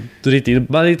 Tā, ka rītīgi,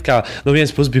 man it kā no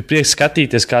vienas puses bija prieks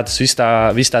skatīties, kā tas viss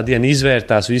tā diena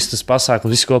izvērtās, viss tas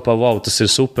pasākums, viss kopā, tas ir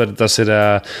super, tas ir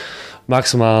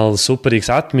maksimāli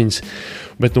superīgs atmiņas.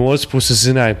 Bet no otras puses,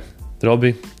 zināju,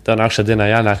 Robi, tā nākamā dienā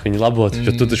jānāk viņu labot,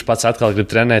 jo tu taču pats atkal gribi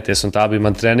trenēties, un tā bija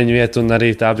mana treniņu vieta, un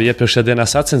arī tā bija iepriekšējā dienā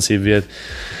sacensību vieta.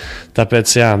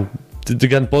 Tāpēc,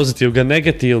 gan pozitīvi, gan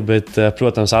negatīvi, bet,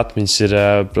 protams, atmiņas ir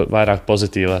vairāk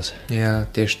pozitīvās. Jā,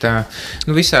 tieši tā.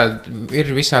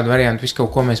 Ir visādi varianti, visu kaut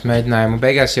ko mēs mēģinājām, un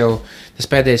beigās jau tas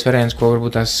pēdējais variants, ko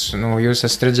varbūt jūs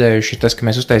esat redzējuši, tas, ka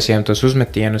mēs uztaisījām tos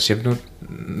uzmetienus,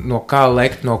 no kā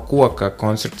lekt no koka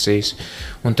konstrukcijas,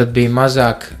 un tad bija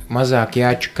mazāk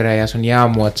jāčakarējās un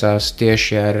jāmocās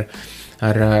tieši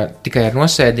tikai ar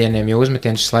nosēdieniem, jo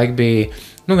uzmetiens visu laiku bija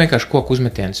vienkārši koku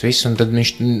uzmetiens viss, un tad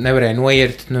viņš nevarēja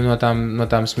noiet no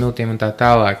tām smiltīm un tā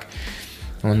tālāk.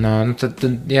 Un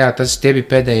tie bija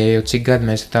pēdējie jau cik gadi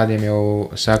mēs ar tādiem jau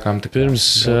sākām. Pirms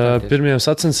pirmajām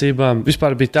sacensībām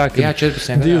vispār bija tā, ka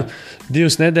 14 gadā.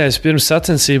 Divas nedēļas pirms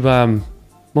sacensībām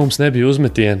mums nebija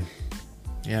uzmetieni.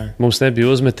 Mums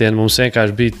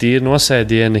vienkārši bija tīri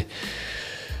nosēdieni.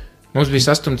 Mums bija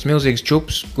sastumts milzīgs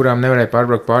čups, kurām nevarēja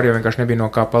pārbraukt pāri, jo vienkārši nebija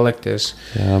no kā palikties.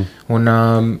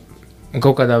 Un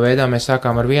kaut kādā veidā mēs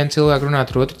sākām ar vienu cilvēku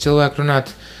runāt, ar otru cilvēku runāt,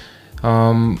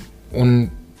 un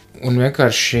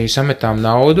vienkārši sametām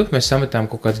naudu. Mēs sametām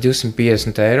kaut kāds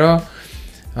 250 eiro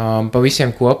pa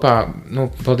visiem kopā.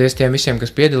 Paldies tiem visiem,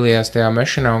 kas piedalījās tajā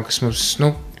mešanā un kas mums,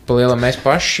 pa lielam mēs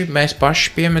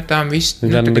paši piemetām visu,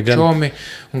 čomi,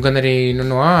 un gan arī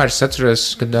no āras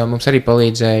atceros, kad mums arī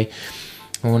palīdzēja.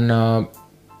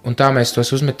 Un tā mēs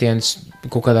tos uzmetienus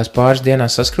kaut kādās pāris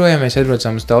dienās saskrojāmies,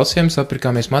 atbraucām uz Talsiem,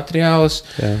 sapirkāmies materiālus.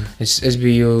 Es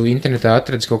biju internetā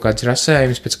atradis kaut kādas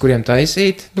rasējumus, pēc kuriem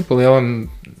taisīt, pa lielam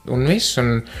un viss.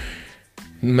 Un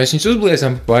mēs viņus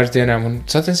uzbliezām pa pāris dienām, un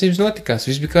sacensības notikās,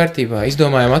 viss bija kārtībā.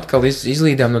 Izdomājām atkal,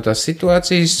 izlīdām no tās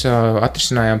situācijas,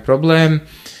 atrisinājām problēmu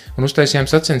un uztaisījām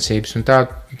sacensības. Un tā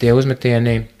tie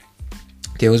uzmetieni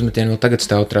vēl tagad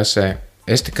stāv trasē.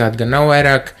 Es tā kāda gan nav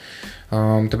vairāk,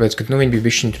 tāpēc, ka viņi bija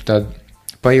bišķiņi tur tādi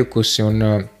pajukusi un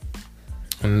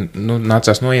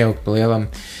nācās nojaukt pa lielam.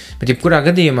 Bet jebkurā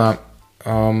gadījumā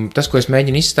tas, ko es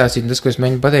mēģinu izstāstīt, tas, ko es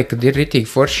mēģinu pateikt, kad ir ritīgi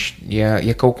forši,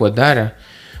 ja kaut ko dara.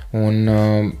 Un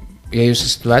ja jūs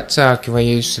esat vecāki vai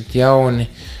ja jūs esat jauni,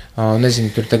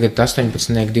 nezinu, tur tagad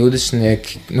 18,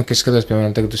 20, kas skatos,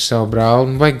 piemēram, tagad uz savu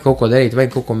brāli, vajag kaut ko darīt,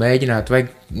 vajag kaut ko mēģināt,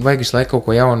 vajag visu laiku kaut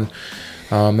ko jaunu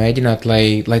mēģināt,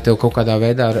 lai tev kaut kādā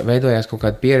veidā veidojās kaut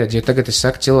kāda pieredze, jo tagad es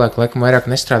saku, cilvēki laikam vairāk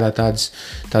nestrādā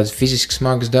tādas fiziski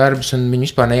smagas darbus, un viņi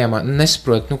vispār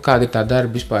nesaprot, kāda ir tā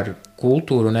darba vispār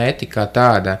kultūra un ētika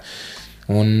tāda,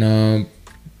 un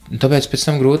tāpēc pēc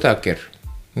tam grūtāk ir,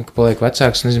 ka paliek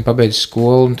vecāks, pabeidz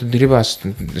skolu, un tad gribās,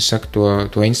 es saku,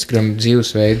 to Instagram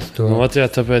dzīvesveidu.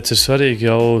 Tāpēc ir svarīgi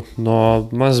jau no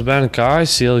mazas bērna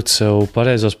kājas ielikt sev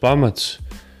pareizos pamatus.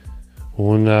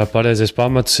 Un pareizais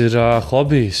pamats ir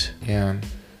hobijs.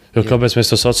 Kāpēc mēs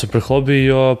to saucam par hobiju?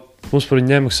 Jo mums par viņu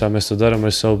nemaksā. Mēs to darām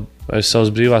ar savas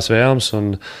brīvās vēlmes.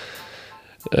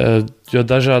 Jo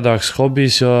dažādāks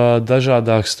hobijs, jo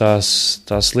dažādāks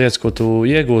tās lietas, ko tu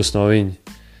iegūsi no viņa.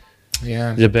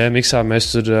 Ja BMX-ā mēs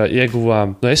tur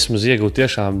ieguvām, es iegūtu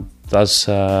tiešām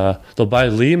to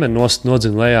baidu līmeni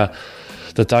nodzinu lejā.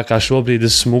 Tad tā kā šobrīd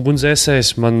esmu ugunsdzēsējs,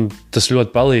 man tas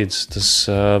ļoti palīdz. Tas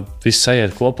viss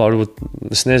sajiet kopā. Varbūt,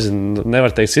 es nezinu,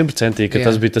 nevaru teikt 100%, ka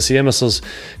tas bija tas iemesls,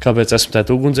 kāpēc esmu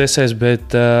tāds ugunsdzēsējs,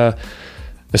 bet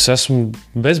Es esmu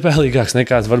bezbailīgāks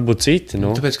nekā varbūt citi.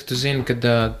 Nu. Tāpēc, ka tu zini,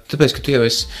 tāpēc, ka tu jau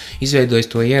esi izveidojis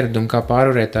to ieradumu, kā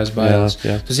pārvarēt tās bailes.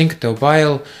 Jā. Tu zini, ka tev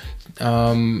bail,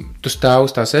 tu stāv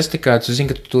uz tās estikātas, tu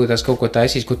zini, ka tu tās kaut ko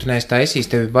taisīs, ko tu neesi taisījis,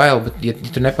 tev ir bail, bet ja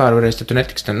tu nepārvarēsi, tad tu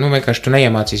netiks tam, vienkārši tu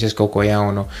neiemācīsies kaut ko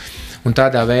jaunu. Un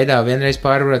tādā veidā vienreiz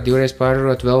pārvarot, divreiz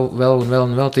pārvarot,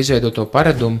 vēl tu izveido to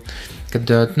paradumu, kad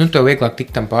tev vieglāk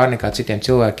tikt tam pār nekā citiem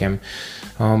cilvēkiem.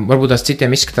 Varbūt tās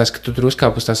citiem izskatās, ka tu tur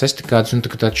uzkāp uz tās estikātas un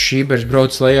tāds šībers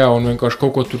brauc lejā un vienkārši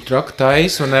kaut ko tur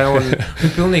traktais un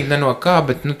pilnīgi ne no kā,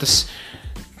 bet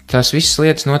tās visas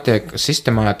lietas notiek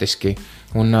sistemātiski.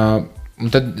 Un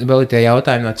tad vēl ir tie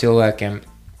jautājumi no cilvēkiem.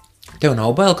 Tev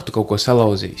nav bail, ka tu kaut ko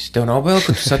salauzīs. Tev nav bail,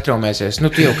 ka tu satraumēsies.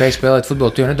 Tu jau, kā spēlēt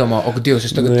futbolu, tu jau nedomā, Dievs,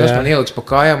 tas man ieliks pa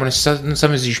kājām un es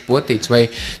samazīšu potītes. Vai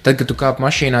tad, kad tu kāp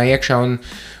mašīnā iekšā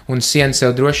un siena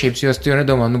sev drošības, jo tu jau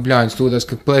nedomā, bļāņas tūdās,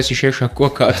 ka plēsīšu iekšā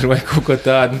kokātru vai kaut ko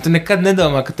tādu. Tu nekad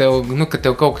nedomā, ka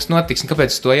tev kaut kas notiks, un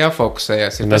kāpēc uz to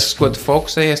jāfokusējas. Ja tas, ko tu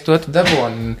fokusējies, to tu dabū.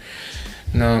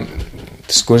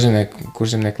 Tas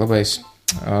kurzemnieku labais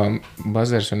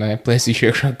bazars un plēsīšu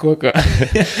iekšā kokā.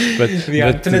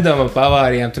 bet tu nedomā par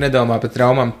avārijām, tu nedomā par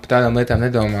traumām, par tādām lietām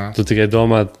nedomā. Tu tikai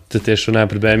domā, tad tieši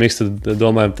runājam par BMX, tad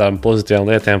domājam par tādām pozitīvām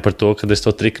lietām, par to, ka es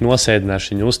to triku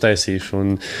nosēdināšu, viņu uztaisīšu,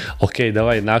 un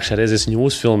davai, nākšā reize es viņu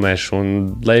uzfilmēšu, un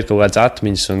lai ir kaut kāds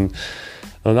atmiņas, un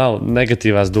nav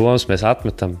negatīvās domas, mēs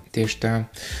atmetam. Tieši tā.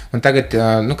 Un tagad,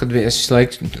 kad es visu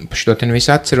laiku par šo te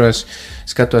visu atceros,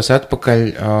 skatos atpakaļ,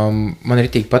 man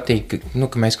ritīgi patīk,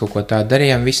 ka mēs kaut ko tādu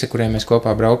darījām, visi, kuriem mēs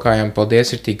kopā braukājām,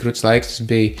 paldies, ritīgi kruts laiks tas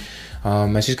bija.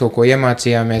 Mēs visu kaut ko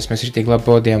iemācījāmies, mēs ritīgi labi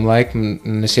pavadījām laiku,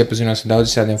 un es iepazinos ar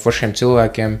daudz tādiem foršiem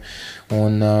cilvēkiem,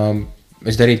 un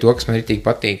es darīju to, kas man ritīgi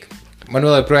patīk. Man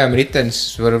vēl joprojām ritenis,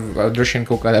 varu droši vien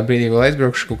kaut kādā brīdī vēl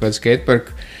aizbraukšu kaut kādu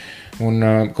skateparku, un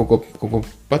kaut ko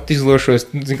pat izlošos,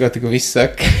 kā tik viss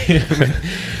saka.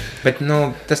 bet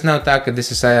tas nav tā, ka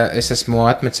es esmu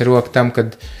atmecis roku tam,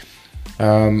 kad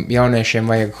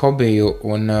jauniešiem vajag hobiju,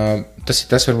 un tas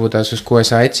ir tas varbūt tās, uz ko es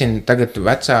aicinu tagad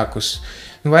vecākus.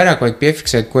 Vairāk vajag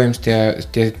piefiksēt, ko jums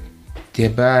tie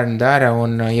bērni dara,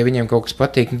 un ja viņiem kaut kas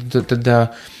patīk, tad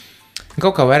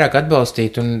kaut kā vairāk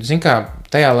atbalstīt, un zin kā,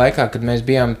 tajā laikā, kad mēs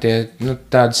bijām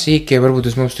tādi sīkie, varbūt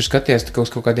uz mums tur skaties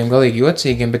kaut kādiem galīgi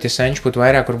jocīgiem, bet ja senči būtu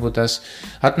vairāk, varbūt tās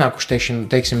atnākuši,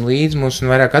 teiksim, līdz mums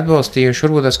un vairāk atbalstījuši,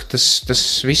 varbūt tās, ka tas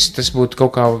viss būtu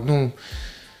kaut kā,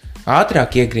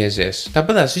 ātrāk iegriezies.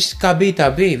 Tāpatās viss kā bija, tā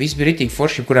bija, viss bija ritīgi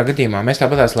forši, kurā gadījumā. Mēs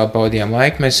tāpatās labi pavadījām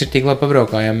laiku, mēs ritīgi labi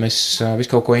pabraukājām, mēs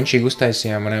visu kaut ko inčīgi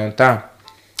uztaisījām, un tā.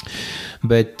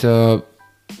 Bet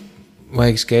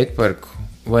vajag skateparku.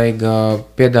 Vajag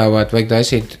piedāvāt, vajag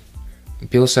taisīt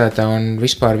pilsētā un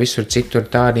vispār visur citur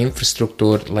tādu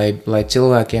infrastruktūru, lai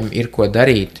cilvēkiem ir ko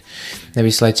darīt.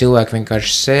 Nevis, lai cilvēki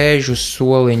vienkārši sēž uz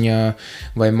soliņa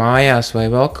vai mājās vai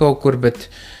vēl kaut kur, bet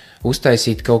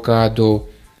uztaisīt kaut kādu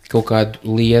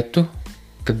lietu,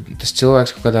 kad tas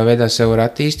cilvēks kaut kādā veidā sev var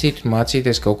attīstīt un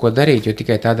mācīties kaut ko darīt, jo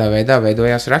tikai tādā veidā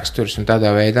veidojās raksturs un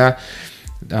tādā veidā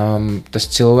tas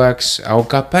cilvēks aug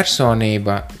kā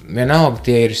personība. Vienalga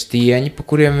tie ir stieņi, pa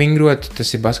kuriem vingrot,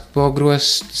 tas ir basketbola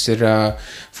gross, tas ir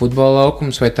futbola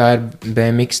laukums, vai tā ir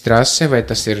BMX trase, vai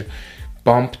tas ir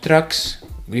pump traks.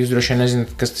 Jūs droši vien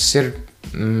nezināt, kas tas ir.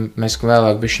 Mēs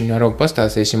vēlāk bišķiņu ar Robu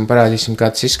pastāstīsim un parādīsim,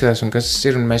 kā tas izskatās un kas tas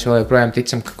ir, un mēs vēl joprojām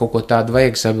ticam, ka kaut ko tādu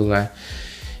vajag Sabilē.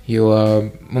 Jo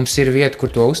mums ir vieta,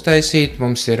 kur to uztaisīt,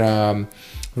 mums ir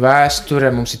vēsture,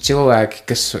 mums ir cilvēki,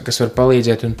 kas var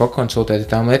palīdzēt un pakonsultēt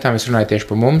tām lietām. Es runāju tieši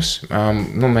par mums.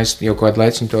 Mēs jau kādu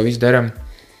laiciņu to visu daram.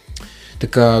 Tā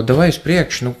kā davai uz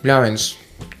priekšu, bļāviens,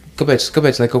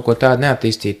 kāpēc lai kaut ko tādu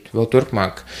neattīstītu vēl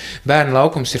turpmāk? Bērnu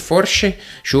laukums ir forši,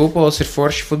 šūpols ir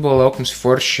forši, futbola laukums ir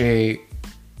forši.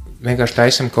 Vienkārši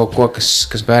taisam kaut ko,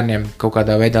 kas bērniem kaut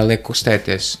kādā veidā liek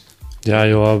kustēties. Jā,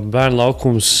 jo bērnu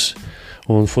laukums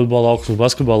un futbola laukums,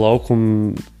 basketbola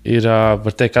laukums ir,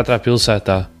 var teikt, katrā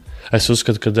pilsētā. Es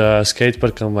uzskatu, ka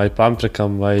skateparkam vai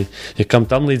pumptrakam vai kam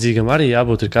tam līdzīgam arī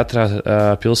jābūt katrā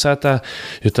pilsētā,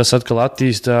 jo tas atkal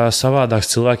attīsta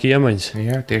savādāks cilvēku iemaņas.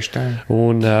 Jā, tieši tā.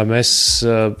 Un mēs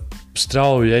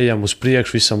strauji ejam uz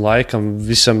priekšu visam laikam,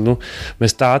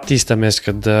 mēs tā attīstamies,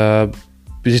 kad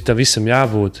ir tam visam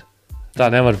jābūt. Tā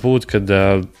nevar būt, kad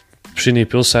šī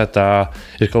pilsētā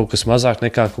ir kaut kas mazāk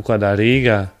nekā kaut kādā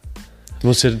Rīgā.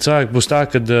 Mums ir cilvēki, būs tā,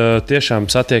 ka tiešām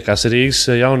satiekās Rīgas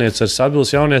jaunietis ar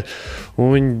Sabilas jaunieti,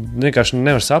 un viņi vienkārši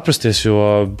nevar saprasties, jo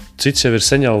cits jau ir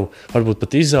sen jau varbūt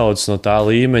pat izaudzis no tā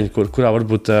līmeņa, kurā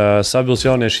varbūt Sabilas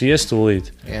jaunieši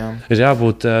iestūlīt. Jā. Ir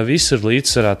jābūt visur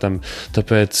līdzsvarā tam.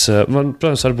 Tāpēc,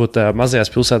 protams, varbūt mazajās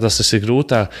pilsētās tas ir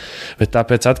grūtāk, bet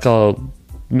tāpēc atkal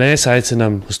mēs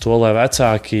aicinām uz to, lai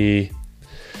vecāki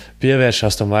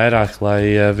pievēršās tam vairāk,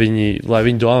 lai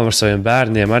viņi domā par saviem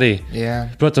bērniem arī. Jā.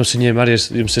 Protams, viņiem arī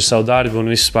jums ir savu darbu un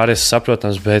viss pārējais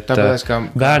saprotams, bet Tāpēc,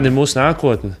 bērni ir mūsu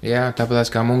nākotne. Jā,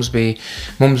 tāpēc kā mums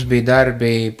bija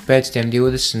darbi pēc tiem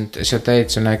 20, es jau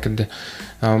teicu, ne, kad,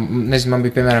 nezinu, man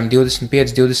bija piemēram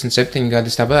 25, 27 gadi,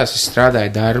 es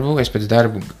strādāju darbu, es pēc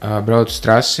darbu braucu uz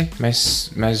trasi,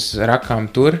 mēs rakām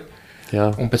tur, Jā.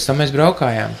 Un pēc tam mēs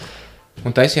braukājām.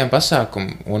 Un taisījām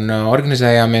pasākumu, un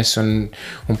organizējāmies,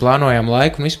 un plānojām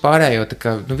laiku, un vispārējo. Tā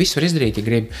kā, viss var izdarīt, ja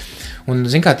grib. Un,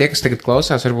 zin kā, tie, kas tagad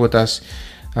klausās, varbūt tās,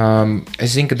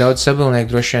 es zinu, ka daudz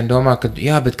sabilnieku droši vien domā, ka,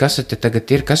 jā, bet kas te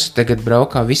tagad ir, kas tagad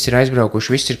braukā, visi ir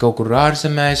aizbraukuši, visi ir kaut kur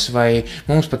ārzemēs, vai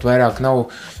mums pat vairāk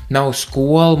nav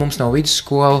skola, mums nav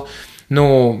vidusskola.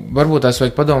 Varbūt tās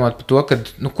vajag padomāt par to, ka,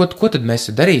 ko tad mēs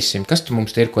darīsim, kas tu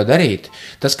mums te ir ko darīt.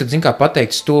 Tas, kad, zin kā,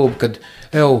 pateikt stulbi, kad,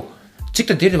 cik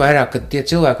tad ir vairāk, kad tie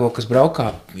cilvēki, kas braukā,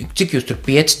 cik jūs tur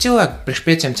 5 cilvēki, priekš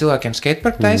 5 cilvēkiem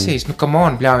skateparku taisīs? Come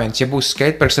on, bļāviens, ja būs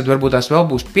skateparks, tad varbūt tās vēl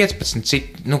būs 15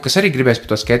 citi, kas arī gribēs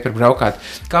par to skateparku braukāt.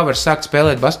 Kā var sākt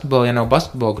spēlēt basketbolu, ja nav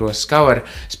basketbola grosas? Kā var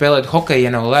spēlēt hokeju,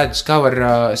 ja nav ledus? Kā var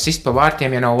sist pa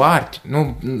vārtiem, ja nav vārti?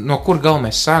 No kur gal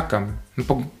mēs sākam?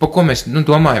 Pa ko mēs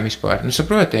domājam vispār?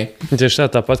 Saproti?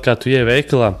 Tieši tāpat kā tu ieej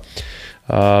veikalā,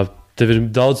 tev ir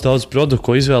daudz produktu,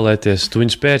 ko izvēlēties. Tu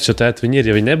viņus pēc, jo tēt viņi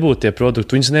ir. Ja viņi nebūtu tie produkti,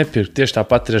 tu viņus nepirkt. Tieši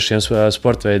tāpat ir ar šiem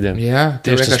sporta veidiem. Jā,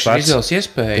 tieši tas pats. Izvēles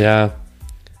iespēja.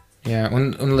 Jā,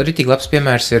 un ritīgi labs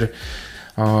piemērs ir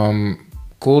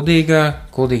Kuldīgā.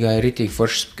 Kuldīgā ir ritīgi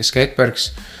foršs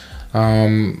skateparks.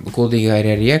 Kuldīgā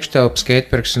ir arī iekštelpa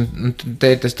skateparks.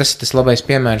 Tas ir tas labais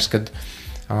piemērs, kad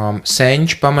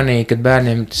senči pamanīja, kad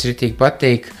bērniem tas ritīgi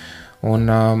patīk. Un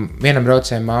vienam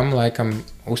braucējam mamma laikam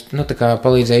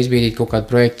palīdzēja izbīdīt kaut kādu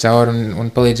projektu cauri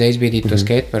un palīdzēja izbīdīt to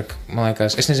skateparku. Man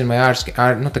liekas, es nezinu, vai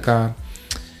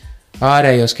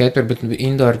ārējo skateparku, bet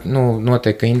indoor,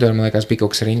 noteikti, ka indoor, man liekas, bija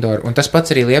kaut kas ar indoor. Un tas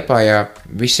pats arī Liepājā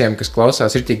visiem, kas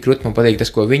klausās, ritīgi krūti, man patīk tas,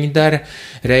 ko viņi dara.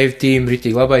 Reiv tīm,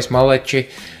 ritīgi labais maleči.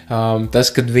 Tas,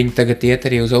 kad viņi tagad iet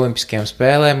arī uz olimpiskajām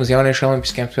spēlēm, uz jauniešu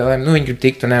olimpiskajām spēlēm, viņi grib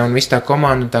tikt, un viss tā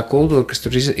komanda un tā kultūra, kas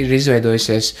tur ir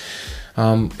izveidojusies,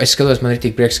 es skatos, man ir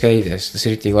tik prieks skatīties. Tas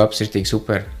ir tik labs, ir tik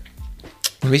super.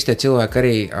 Un visi tie cilvēki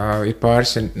arī ir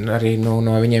pāris, arī no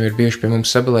viņiem ir bijuši pie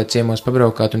mums sabilēt ciemos,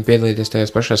 pabraukāt un piedalīties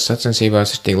tajās pašās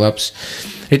sacensībās, ir tik labs.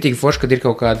 Ir tik forši, kad ir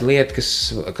kaut kāda lieta,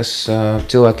 kas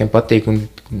cilvēkiem patīk, un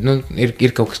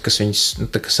ir kaut kas viņus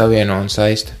savieno un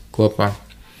saista kopā.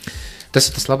 Tas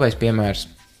ir tas labais piemērs.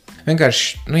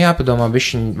 Vienkārši jāpadomā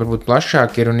bišķiņ varbūt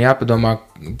plašāk ir un jāpadomā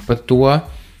par to,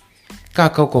 kā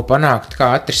kaut ko panākt,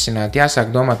 kā atrisināt,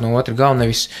 jāsāk domāt no otra gala,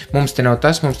 nevis mums te nav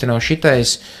tas, mums te nav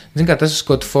šitais. Zin kā tas, uz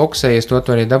ko tu fokusējies, to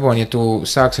arī daboni, ja tu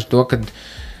sāks ar to, ka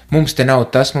mums te nav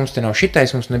tas, mums te nav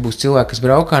šitais, mums nebūs cilvēki, kas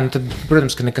braukā, tad,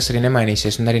 protams, ka nekas arī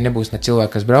nemainīsies, un arī nebūs ne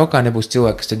cilvēki, kas braukā, nebūs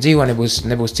cilvēki, kas te dzīvo,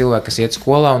 nebūs cilvēki, kas iet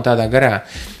skolā un tādā garā.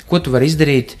 Ko tu vari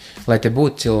izdarīt, lai te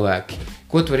būtu cilvēki?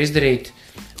 Ko tu vari izdarīt,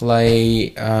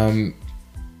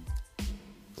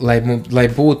 lai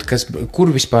būtu,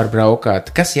 kur vispār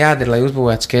braukāt, kas jādara, lai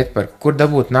uzbūvētu skateparku, kur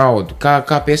dabūt naudu,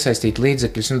 kā piesaistīt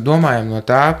līdzekļus. Domājam no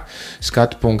tā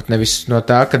skatu punkta, nevis no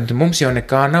tā, ka mums jau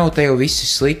nekā nav, te jau viss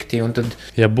ir slikti. Tad...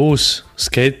 Ja būs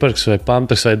skateparks vai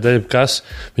pamparks vai deļu kas,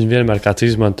 viņi vienmēr kāds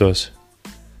izmantos.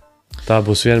 Tā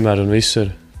būs vienmēr un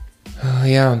visur.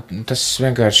 Jā, un tas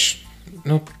vienkārši,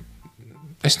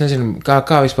 es nezinu,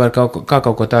 kā vispār kā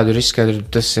kaut ko tādu ir izskaidrot,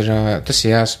 tas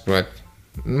ir jāsaprot.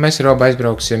 Mēs ar Robu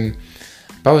aizbrauksim,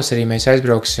 pavasarī mēs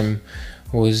aizbrauksim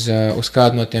uz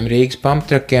kādu no tiem Rīgas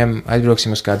pumptrakiem,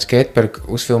 aizbrauksim uz kādu skateparku,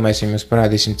 uzfilmēsim, mēs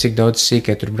parādīsim, cik daudz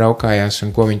sīkai tur braukājās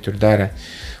un ko viņi tur dara,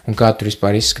 un kā tur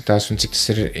vispār izskatās, un cik tas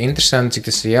ir interesanti, cik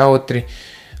tas ir jautri,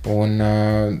 un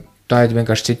tā ir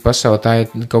vienkārši cita pasaule, tā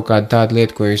ir kaut kāda tāda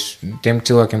lieta, ko jūs tiem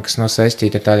cilvēkiem, kas nav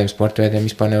saistīti ar tādiem sporta veidiem,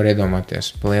 vispār nevar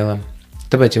iedomāties pa lielam.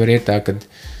 Tāpēc jau ir tā, ka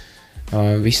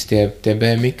visi tie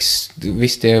BMX,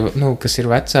 visi tie, kas ir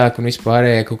vecāki un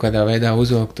vispārējie kaut kādā veidā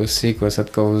uzvelk tos sīkos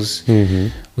atkal uz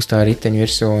tā riteņu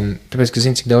virsū, un tāpēc, ka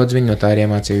zinu, cik daudz viņi no tā ir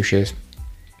iemācījušies.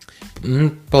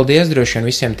 Paldies droši vien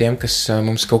visiem tiem, kas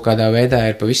mums kaut kādā veidā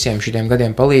ir pa visiem šitiem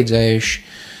gadiem palīdzējuši,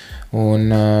 un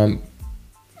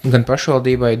gan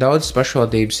pašvaldībai, daudzas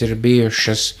pašvaldības ir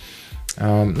bijušas,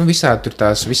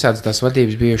 visādas tās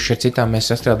vadības bijušas, ar citām mēs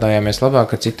sastrādājāmies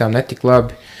labāk, ar citām netik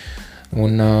labi.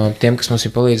 Un tiem, kas mums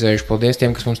ir palīdzējuši, paldies,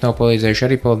 tiem, kas mums nav palīdzējuši,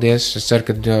 arī paldies. Es ceru,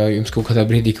 ka jums kaut kādā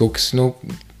brīdī kaut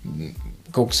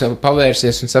kas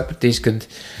pavērsies un sapratīs, kad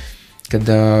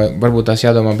varbūt tās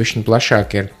jādomā bišķiņ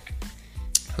plašāk ir.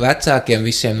 Vecākiem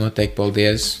visiem noteikti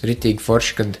paldies. Ritīgi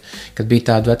forši, kad bija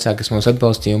tādi vecāki, kas mums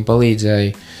atbalstīja un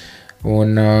palīdzēja. Un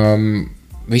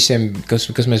visiem,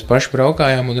 kas mēs paši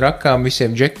braukājām un rakām,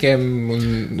 visiem džekiem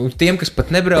un tiem, kas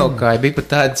pat nebraukāja. Bija pat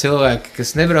tādi cilvēki,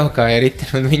 kas nebraukāja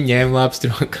riteni un viņi ņēma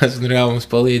lāpstu rokās un reāli mums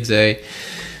palīdzēja.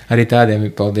 Arī tādiem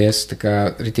ir paldies. Tā kā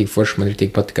ritīgi forši, man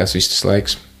ritīgi patikās viss tas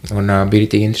laiks un bija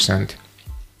ritīgi interesanti.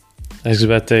 Es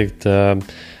gribētu teikt,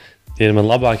 tie ir man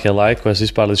labākie laiki, ko es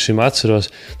vispār līdz šim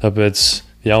atceros, tāpēc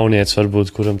jaunietis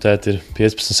varbūt, kuram tēt ir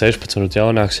 15, 16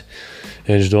 jaunāks,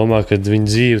 ja viņš domā, ka viņa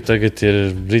dzīve tagad ir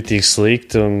ritīgi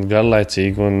slikta un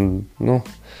garlaicīga un, nu,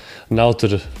 nav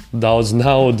tur daudz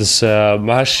naudas,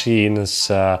 mašīnas,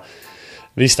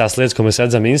 visas tās lietas, ko mēs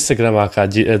redzam Instagramā, kā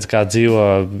dzīvo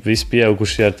visi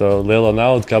pieaugušie ar to lielo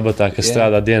naudu kabatā, kas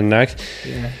strādā dienu un nakti.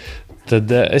 Tad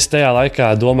es tajā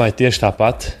laikā domāju tieši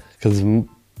tāpat, kad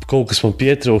kaut kas man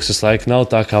pietrūks, tas laika nav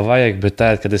tā, kā vajag, bet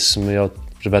tā, kad esmu jau,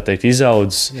 gribētu teikt,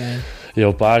 izaudzis, jau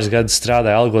pāris gadus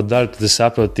strādāju algot darbu, tad es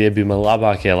saprotu, tie bija man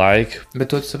labākie laiki. Bet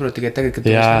to tu saproti tikai tagad, kad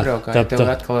tu nebraukāji, tev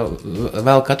atkal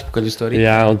vēl atpakaļ uz to rītu.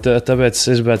 Jā, un tāpēc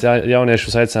es gribētu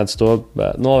jauniešus aicināt to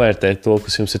novērtēt to,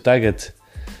 kas jums ir tagad,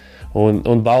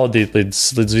 un baudīt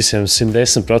līdz visiem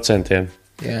 110%.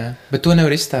 Jā, bet to nevar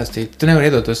izstāstīt. Tu nevar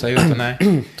iedot to sajūtu, nē?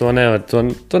 To nevar. Tu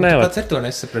pats ar to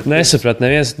nesaprati. Nesaprat,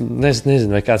 neviens, nezinu,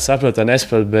 vai kāds saprot vai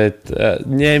nesaprat, bet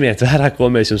ņēmiet vērā,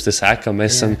 ko mēs jums te sakam.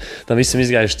 Mēs esam tam visam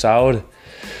izgājuši cauri.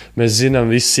 Mēs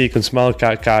zinām visu sīk un smalki,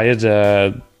 kā ir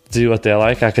dzīvot tajā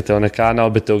laikā, ka tev nekā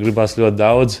nav, bet tev gribās ļoti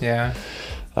daudz. Jā.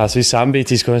 Tās visas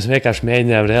ambīcijas, ko mēs vienkārši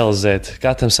mēģinājām realizēt.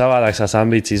 Katram savādāks tās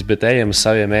ambīcijas, bet ejam uz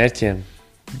saviem mērķiem.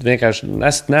 Vienkārši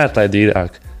esat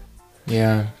neatlaidīgāk.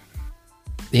 Jā.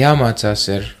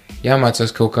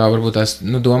 Jāmācās kaut kā, varbūt tās,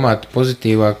 domāt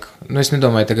pozitīvāk. Es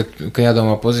nedomāju tagad, ka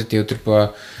jādomā pozitīvi tur pa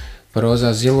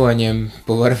rozā ziloņiem,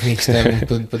 pa varavīkstēm,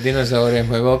 pa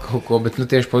dinozauriem vai vēl kaut ko, bet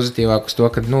tieši pozitīvāk uz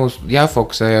to, ka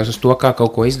jāfokusējās uz to, kā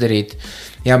kaut ko izdarīt.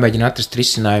 Jāmēģina atrast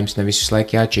risinājums, nevis visu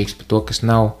laiku jāčīkst par to, kas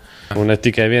nav. Un ne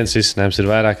tikai viens risinājums,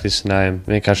 ir vairāk risinājumu.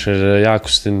 Vienkārši ir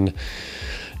jākustina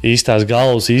īstās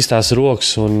galvas, īstās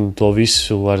rokas, un to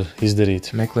visu var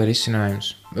izdarīt. Meklē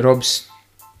risinājumus. Robs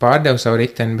pārdeva savu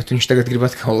riteni, bet viņš tagad grib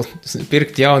atkal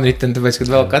pirkt jaunu riteni, tāpēc, kad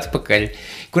vēl atpakaļ.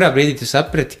 Kurā brīdī tu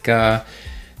saprati, ka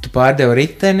tu pārdevi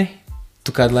riteni,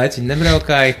 tu kādu laiku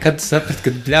nebraukāji, kad tu saprati,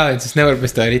 ka bļāviens, es nevaru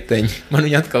bez tā riteņa. Man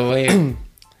viņa atkal vajag.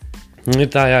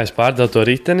 Ir tā, jā, es pārdevu to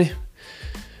riteni.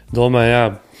 Domāju, jā.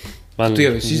 Tu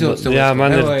jau esi izaudzis. Jā,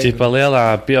 man ir ķipa lielā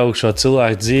pieaugšo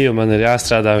cilvēku dzīve, man ir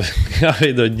jāstrādā,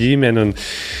 jāveido ģimeni un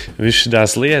visu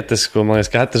tās lietas, ko, man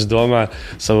liekas, katrs domā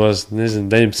savos,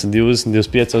 19, 20,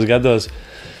 25 gados.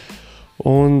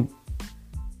 Un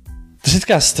tas it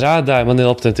kā strādāja, man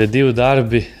ir aptuveni tie 2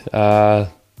 darbi,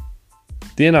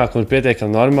 ienākumi ir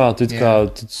pietiekami normāli,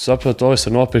 tu saproti to, es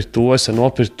varu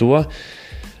nopirkt to,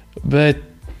 bet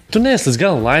tu neesi līdz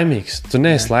galam laimīgs.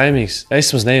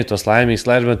 Es maz nejūtos laimīgs,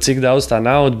 lai man cik daudz tā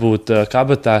nauda būtu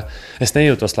kabatā. Es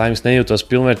nejūtos laimīgs, nejūtos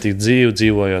pilnvērtīgi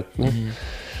dzīvojot.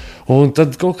 Un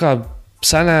tad kaut kā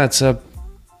sanāca,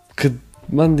 kad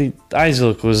man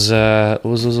aizvilka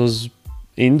uz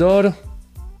Indoru,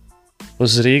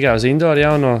 uz Rīgā, uz Indoru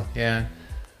jauno. Jā.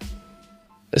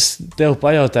 Es tev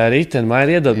pajautāju riteni, man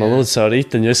ir iedod man lūdzu savu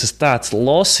riteni, jo es esmu tāds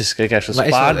losis, ka vienkārši es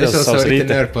pārdevu savus riteni.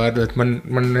 Nevaru pārdot,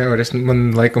 man nevar, man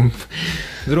laikam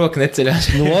roka neceļās.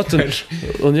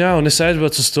 Un es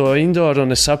aizbraucu uz to Indoru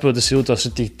un es saprotu, es jūtos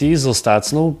tik tīzls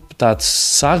tāds, tāds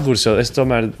sagurs, jo es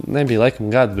tomēr nebiju laikam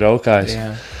gadu braukājis.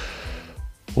 Jā.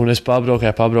 Un es pabraucu,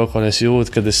 un es jūtu,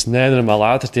 ka es nenormāli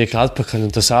ātri tiek atpakaļ,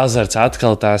 un tas azarts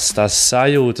atkal tās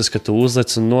sajūtas, ka tu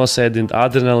uzlec un nosēdini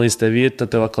adrenalīns tev ir,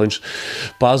 tad tev atkal viņš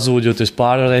pazūd, jo tu esi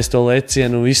pārvarējis to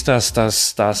lecienu, un viss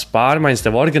tās pārmaiņas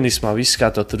tev organismā, viss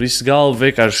kā to tur, viss galva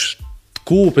vienkārši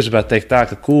kūp, es gribētu teikt tā,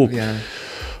 ka kūp. Jā.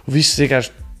 Viss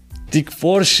vienkārši tik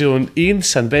forši un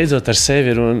interesanti beidzot ar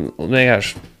sevi ir, un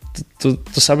vienkārši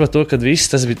Tu saproti to, ka viss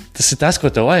tas ir tas, ko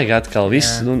tev vajag atkal.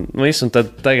 Un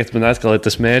tad tagad man atkal ir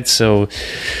tas mērķis sev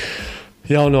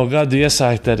jauno gadu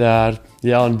iesākt ar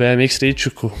jaunu BMX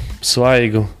rīčuku,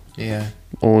 svaigu. Jā.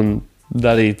 Un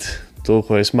darīt to,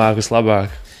 ko es māku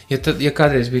labāk. Ja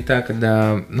kādreiz bija tā, ka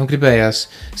gribējās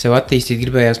sev attīstīt,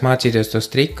 gribējās mācīties tos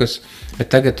trikus, bet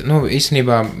tagad,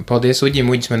 īstenībā, paldies Uģim,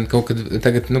 Uģis man kaut kad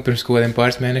tagad, pirms kaut kādiem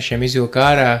pāris mēnešiem izvilka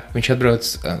ārā, viņš atbrauc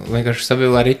vienkārši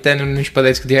savilā riteni un viņš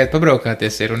pateica, ka jāiet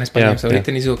pabraukāties ir, un es paņēmu savu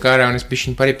riteni, izvilka ārā un es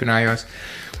bišķiņ paripinājos,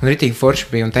 un ritīgi forši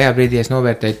bija, un tajā brīdī es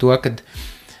novērtēju to, kad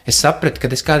es sapratu,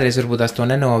 ka es kādreiz varbūt tās to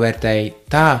nenovērtēju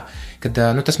tā, ka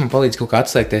tas man palīdz kaut kā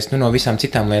atslēgties no visām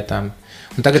citām lietām.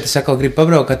 Un tagad es atkal gribu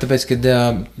pabraukāt, tāpēc, ka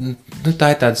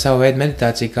tā ir tāda sava veida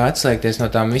meditācija, kā atslēgties no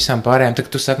tām visām pārējām, tā,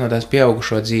 ka tu saki no tās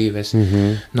pieaugušo dzīves,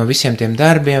 no visiem tiem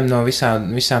darbiem, no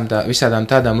visādām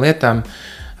tādām lietām,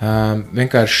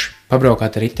 vienkārši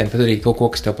pabraukāt ar riteni, padarīt kaut ko,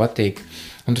 kas tev patīk.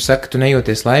 Un tu saki, ka tu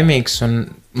nejūties laimīgs, un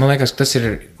man liekas, ka tas ir,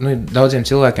 daudziem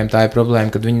cilvēkiem tā ir problēma,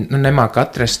 kad viņi, nemāk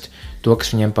atrast to, kas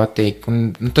viņiem patīk.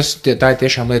 Un tā ir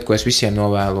tiešām lieta, ko es visiem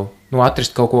novēlu.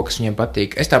 Atrast kaut ko, kas viņiem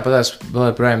patīk. Es tāpatās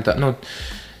vēl projām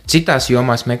citās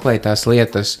jomās meklēju tās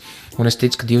lietas, un es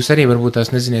ticu, ka jūs arī varbūt tās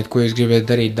neziniet, ko jūs gribat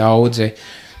darīt daudzi.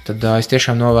 Tad es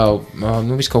tiešām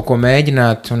novēlu visu kaut ko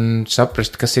mēģināt un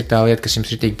saprast, kas ir tā lieta, kas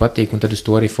jums ritīgi patīk, un tad uz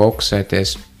to arī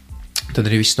fokusēties. Tad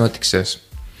arī viss notiksies.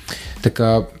 Tā kā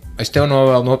es tev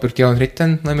novēlu nopirkt jaunu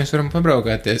riteni, lai mēs varam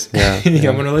pabraukāties. Jā.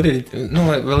 Jo man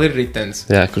vēl ir ritens.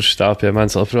 Jā, kurš stāv pie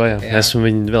manis vēl projām. Esmu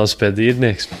viņa velosipēda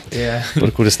īrnieks,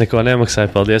 par kur es neko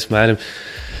nemaksāju. Paldies Mērim.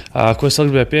 Ko es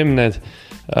vēl gribēju pieminēt?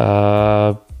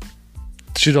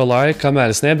 Šito laiku,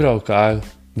 kamēr es nebraukāju,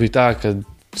 bija tā, ka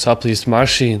saplīst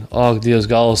mašīna, Dievs,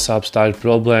 galvas sāpes, tā ir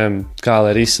problēma, kā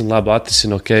lai risina, labi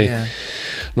atrisina,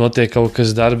 notiek kaut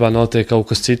kas darbā, notiek kaut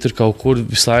kas citur, kaut kur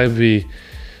visu laiku bija,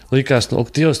 likās,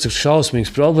 Dievs, cik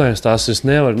šausmīgas problēmas, tās es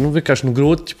nevaru, vienkārši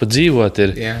grūti pat dzīvot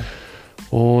ir.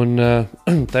 Un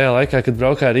tajā laikā, kad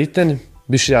braukāju riteni,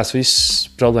 bija šīs visas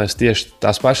problēmas tieši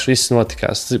tās pašas visas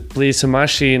notikās. Plīsa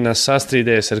mašīna,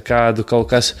 sastrīdējies ar kādu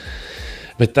kaut kas,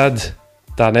 bet tad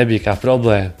tā nebija kā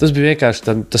problēma. Tas bija vienkārši,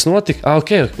 tas notika,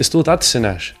 es to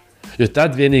atrisināšu. Jo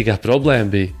tad vienīgā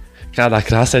problēma bija, kādā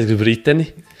krāsā es gribu riteni,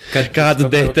 kādu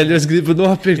detaļu es gribu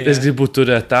nopirkt. Es gribu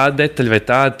tur tādu detaļu vai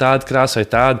tādu krāsu vai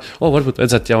tādu. Varbūt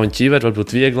vajadzētu jaunu ķiveri,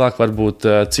 varbūt vieglāk, varbūt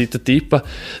cita tipa.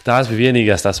 Tās bija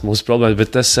vienīgās tās mūsu problēmas,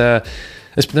 bet tas,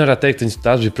 es pat nevarētu teikt, ka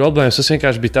tās bija problēmas. Tas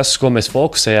vienkārši bija tas, uz ko mēs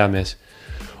fokusējāmies.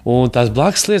 Un tās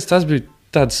blakus lietas, tas bija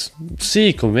tāds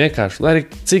sīkumi vienkārši. Lai arī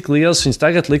cik liels viņas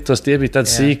tagad liktos, tie bija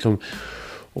tādi sīkumi.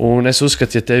 Un es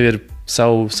uzskatu, ja tev ir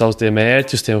savus tie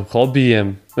mērķi uz tiem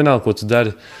hobijiem, vienalga, ko tu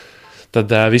dari, tad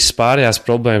visas pārējās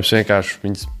problēmas vienkārši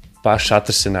viņas pašas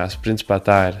atrisinās. Principā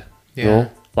tā ir.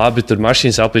 Labi, tur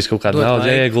mašīnas apīs kaut kādu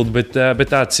naudu iegulda,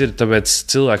 bet tāds ir, tāpēc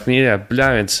cilvēki mīļā,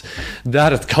 bļāviens,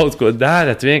 darat kaut ko,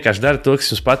 vienkārši darat to,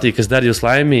 kas jums patīk, kas dara jūs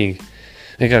laimīgi.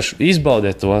 Vienkārši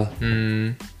izbaudiet to.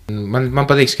 Man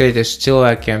patīk skatīties uz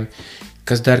cilvēkiem,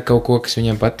 kas dara kaut ko, kas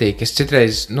viņiem patīk. Es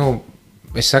citreiz,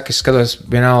 es skatos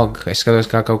vienalga, es skatos,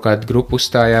 kā kaut kāda grupa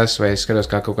uzstājās, vai es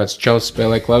skatos, kā kaut kāds čalis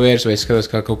spēlē klavierus, vai es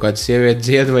skatos, kā kaut kāda sieviete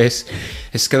dzied, vai es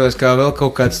skatos, kā vēl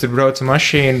kaut kāds tur brauca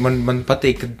mašīna. Man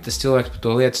patīk, ka tas cilvēks par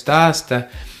to lietu stāsta,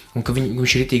 un ka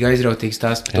viņš ritīgi aizrautīgi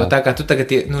stāsta par to. Tā kā tu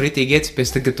tagad, ritīgi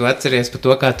iecipies, tagad tu atceries par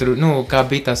to, kā tur, kā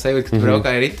bija tā sajūta, kad tu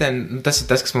braukāji riteni. Tas ir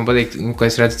tas, kas man patīk, ko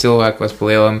es redzu cilvēkos pa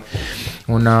lielam.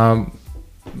 Un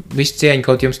visu cieņu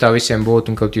kaut jums tā visiem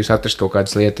būtu, un kaut jūs atrast kaut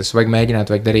kādas lietas. Vajag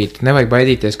mēģināt, vajag darīt. Nevajag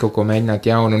baidīties kaut ko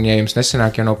mēģināt jaunu, un ja jums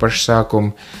nesanāk jau no paša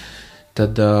sākuma,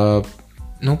 tad,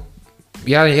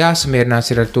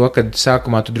 jāsamierinās ir ar to, ka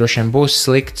sākumā tu droši vien būsi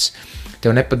slikts,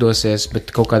 tev nepadosies,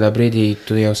 bet kaut kādā brīdī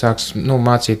tu jau sāks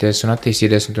mācīties un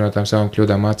attīstīties, un tu no tām savām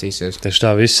kļūdām mācīsies. Tieši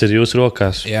tā, viss ir jūsu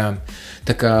rokās. Jā,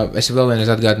 tā kā es vēl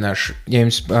vienreiz atgādināšu, ja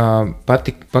jums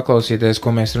patīk paklausīties,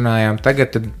 ko mēs runājām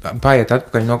tagad, tad paiet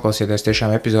atpakaļ noklausieties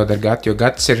tiešām epizodi ar Gatu, jo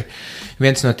Gats ir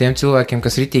viens no tiem cilvēkiem,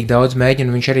 kas ritīgi daudz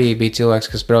mēģina, viņš arī bija cilvēks,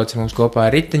 kas brauc ar mums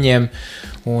kopā ar riteņiem,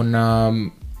 un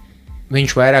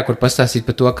viņš vairāk var pastāstīt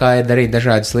par to, kā ir darīt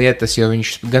dažādas lietas, jo viņš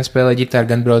gan spēlē ģitāru,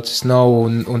 gan brauc snow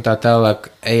un tā tālāk.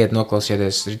 Ejiet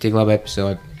noklausieties, ritīgi laba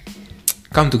epizode.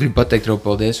 Kam tu gribi pateikt, Rūp,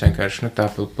 paldies vienkārši, tā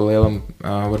pa lielam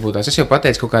varbūt tās. Es jau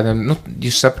pateicu kaut kādiem,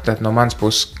 jūs sapratāt no manas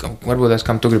puses, varbūt tās,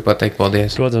 kam tu gribi pateikt,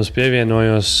 paldies. Protams,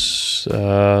 pievienojos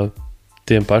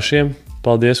tiem pašiem,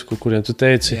 paldies, kuriem tu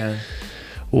teici. Jā.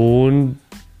 Un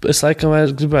es laikam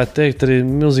gribētu teikt arī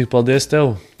milzīgi paldies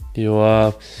tev, jo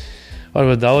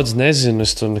varbūt daudz nezinu,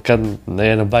 es to nekad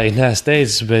baigi neesmu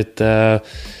teicis, bet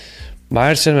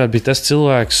Mairis vienmēr bija tas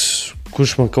cilvēks,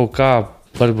 kurš man kaut kā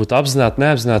varbūt apzināti,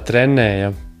 neapzināti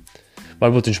trenēja.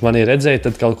 Varbūt viņš manī redzēja,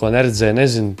 tad kaut ko neredzēja,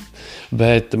 nezinu.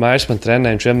 Bet Mairis man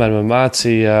trenēja, viņš vienmēr man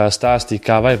mācīja, stāstīja,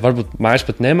 kā vajag. Varbūt Mairis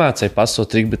pat nemācīja pasto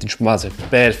triku, bet viņš mācīja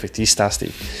perfekti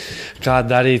izstāstīt. Kā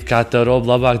darīt, kā tev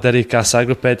robu labāk darīt, kā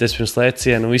sagrupēties pirms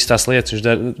lēciena, un visas tās lietas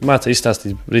viņš mācīja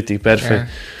izstāstīt ritīgi perfekti.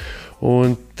 Jā.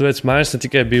 Un tāpēc Mairis ne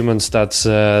tikai bija mans tāds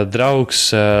draugs,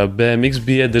 BMX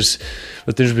biedrs,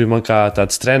 bet viņš bija man kā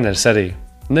tāds treneris arī.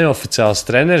 Neoficiāls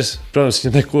treneris, protams,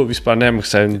 viņš neko vispār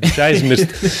nemaksāja, viņš aizmirst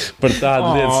par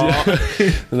tādu lietu.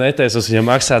 Netaisos viņam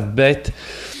maksāt, bet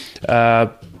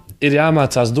ir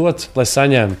jāmācās dot, lai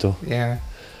saņemtu. Yeah.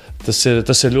 Tas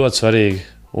ir ļoti svarīgi.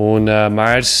 Un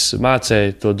Mairis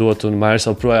mācēja to dot, un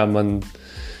Mairis joprojām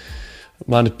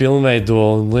mani pilnveido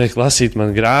un liek lasīt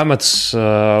man grāmatas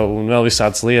un vēl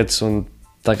visādas lietas. Un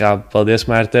tā kā paldies,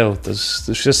 Mairi, tev.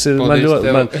 Tas ir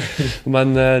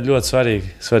man ļoti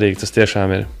svarīgi. Tas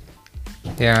tiešām ir.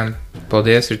 Jā.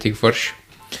 paldies, ir tik forši.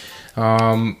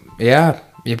 Jā,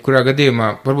 jebkurā gadījumā,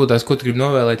 varbūt tās, ko tu gribi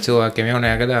novēlēt cilvēkiem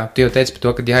jaunajā gadā? Tu jau teici par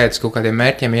to, ka jāiet uz kaut kādiem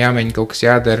mērķiem, jāmēģina kaut kas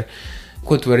jādara.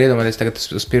 Ko tu vari iedomāties tagad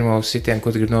uz pirmo sitienu, ko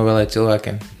tu gribi novēlēt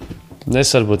cilvēkiem?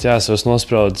 Es varbūt savus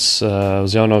nospraudus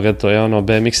uz jauno gadu, to jauno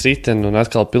BMX riteni un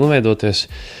atkal pilnveidoties.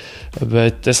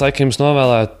 Bet es laikam jums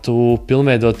novēlētu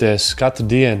pilnveidoties katru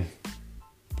dienu.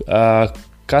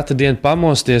 Katru dienu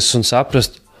pamosties un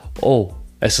saprast,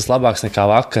 es esmu labāks nekā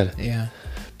vakar. Jā.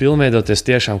 Pilnveidoties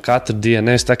tiešām katru dienu.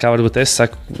 Nevis tā kā varbūt es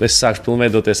sākšu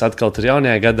pilnveidoties atkal tur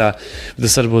jaunajā gadā.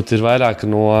 Tas varbūt ir vairāk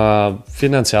no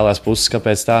finansiālās puses,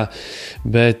 kāpēc tā.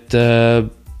 Bet,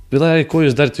 lai arī ko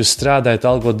jūs darat, jūs strādājat,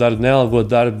 algot darbu, nealgot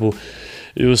darbu,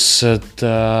 jūs esat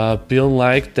pilnu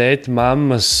laiku tēti,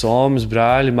 mammas, omas,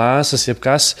 brāļi, māsas,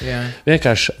 jebkas. Jā.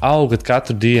 Vienkārši augat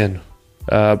katru dienu.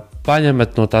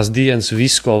 Paņemat no tās dienas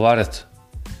visu, ko varat.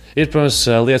 Ir, protams,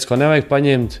 lietas, ko nevajag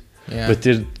paņemt. Jā. Bet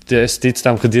es ticu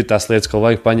tam, ka ir tās lietas, ko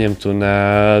vajag paņemt un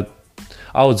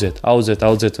audzēt.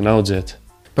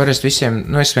 Parasti visiem,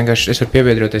 es varu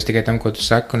piebiedroties tikai tam, ko tu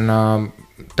saki, un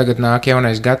tagad nāk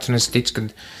jaunais gads, un es ticu,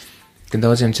 ka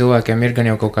daudziem cilvēkiem ir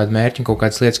gan jau kaut kādi mērķi, kaut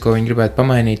kādas lietas, ko viņi gribētu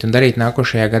pamainīt un darīt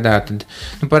nākošajā gadā. Tad,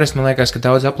 parasti man liekas, ka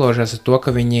daudz aplaužās ar to, ka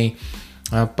viņi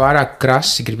pārāk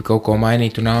krasi grib kaut ko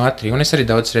mainīt un ātri. Un es arī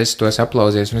daudz reizes to esmu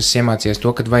aplausies, un es iemācījos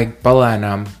to, ka vajag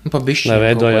palēnām, pa bišķiņu. Lai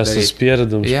veidojās tas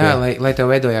pieredums. Jā, lai tev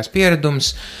veidojās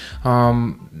pieredums.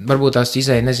 Varbūt tās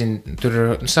izēja, nezinu, tur,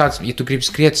 ja tu gribi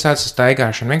skriet, sāc ar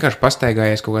staigāšanu, vienkārši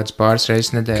pastaigājies kaut kādas pāris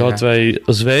reizes nedēļā. Kaut vai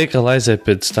uz veikalu aiziet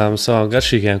pēc tām savām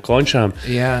garšīgajām končām,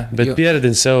 jā, bet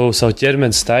pieredini savu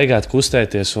ķermeni staigāt,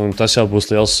 kustēties, un tas jau būs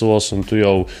liels solis, un tu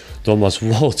jau domās,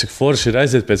 cik forši ir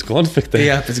aiziet pēc konfektēm.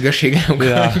 Jā, pēc garšīgajām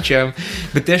končām.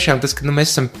 Bet tiešām tas, ka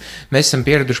mēs esam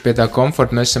pieraduši pie tā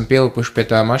komforta, mēs esam pielikuši pie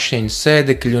tā mašīnas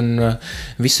sēdekļa, un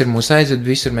visur mūs aizved,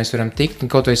 visur mēs varam tikt, un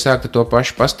kaut vai sākt ar to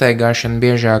pašu pastaigāšanu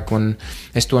biežāk, un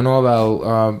es to novēlu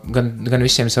gan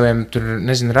visiem saviem,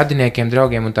 radiniekiem,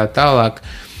 draugiem un tā tālāk.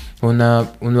 Un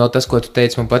vēl tas, ko tu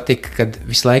teici, man patika, kad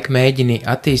visu laiku mēģini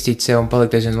attīstīt sevi un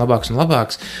palikt aizvien labāks un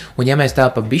labāks. Un ja mēs tā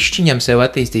pa bišķiņam sevi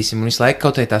attīstīsim un visu laiku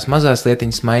kaut vai tās mazās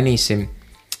lietiņas mainīsim,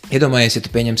 iedomājies, ja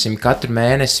tu pieņemsim katru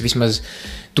mēnesi, vismaz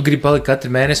tu gribi palikt katru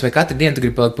mēnesi vai katru dienu tu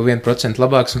gribi palikt pa 1%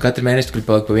 labāks un katru mēnesi tu gribi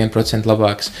palikt pa 1%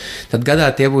 labāks. Tad gadā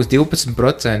tie būs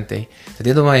 12%. Tad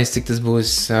iedomājies, cik tas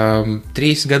būs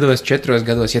 3 gados, 4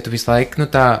 gados, ja tu visu laiku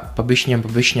tā pa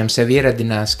bišķiņam sevi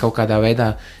ieradinās kaut kādā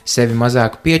veidā sevi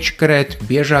mazāk piečakarēt,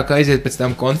 biežāk aiziet pēc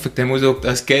tām konfliktiem, uzvilkt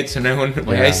tās kēdes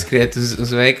vai aizskriet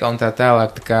uz veikalu un tā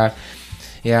tālāk. Tā kā,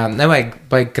 jā, nevajag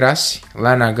baigi krasi,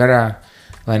 lēnā garā.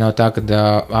 Lai nav tā, ka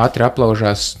ātri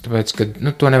aplaužās, tāpēc, ka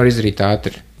to nevar izdarīt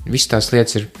ātri. Visas tās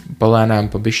lietas ir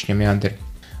palēnām, pa bišķiņam jādara.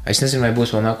 Es nezinu, vai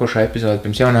būs vēl nākošā epizode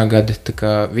pirms jaunā gada, tā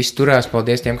kā viss turās,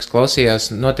 paldies tiem, kas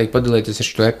klausījās, noteikti padalieties ar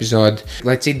šo epizodi,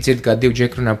 lai citi dzird kā 2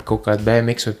 džeki runā par kaut kādu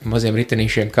BMX vai maziem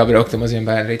ritenīšiem, kā braukt ar maziem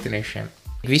bērnu ritenīšiem.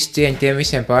 Visu cieņu tiem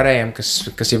visiem pārējiem,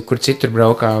 kas jebkur citur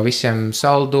braukā, visiem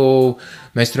saldu,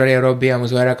 mēs tur arī bijām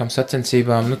uz vairākām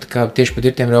sacensībām, tā kā tieši pat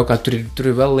ir tiem braukā, tur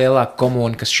ir vēl lielāka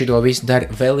komuna, kas šito visu dara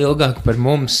vēl ilgāk par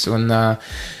mums, un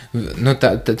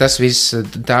tā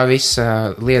visa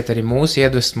lieta arī mūs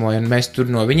iedvesmoja, un mēs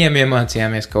tur no viņiem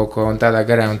iemācījāmies kaut ko, un tādā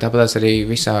garā, un tāpēc arī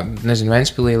visā,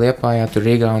 Ventspilī, Liepājā, tur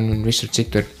Rīgā un visur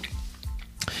citur.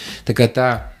 Tā kā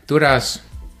tā, turās,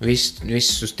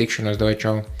 viss uz tikšanos, dod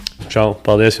čau. Čau,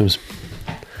 paldies jums!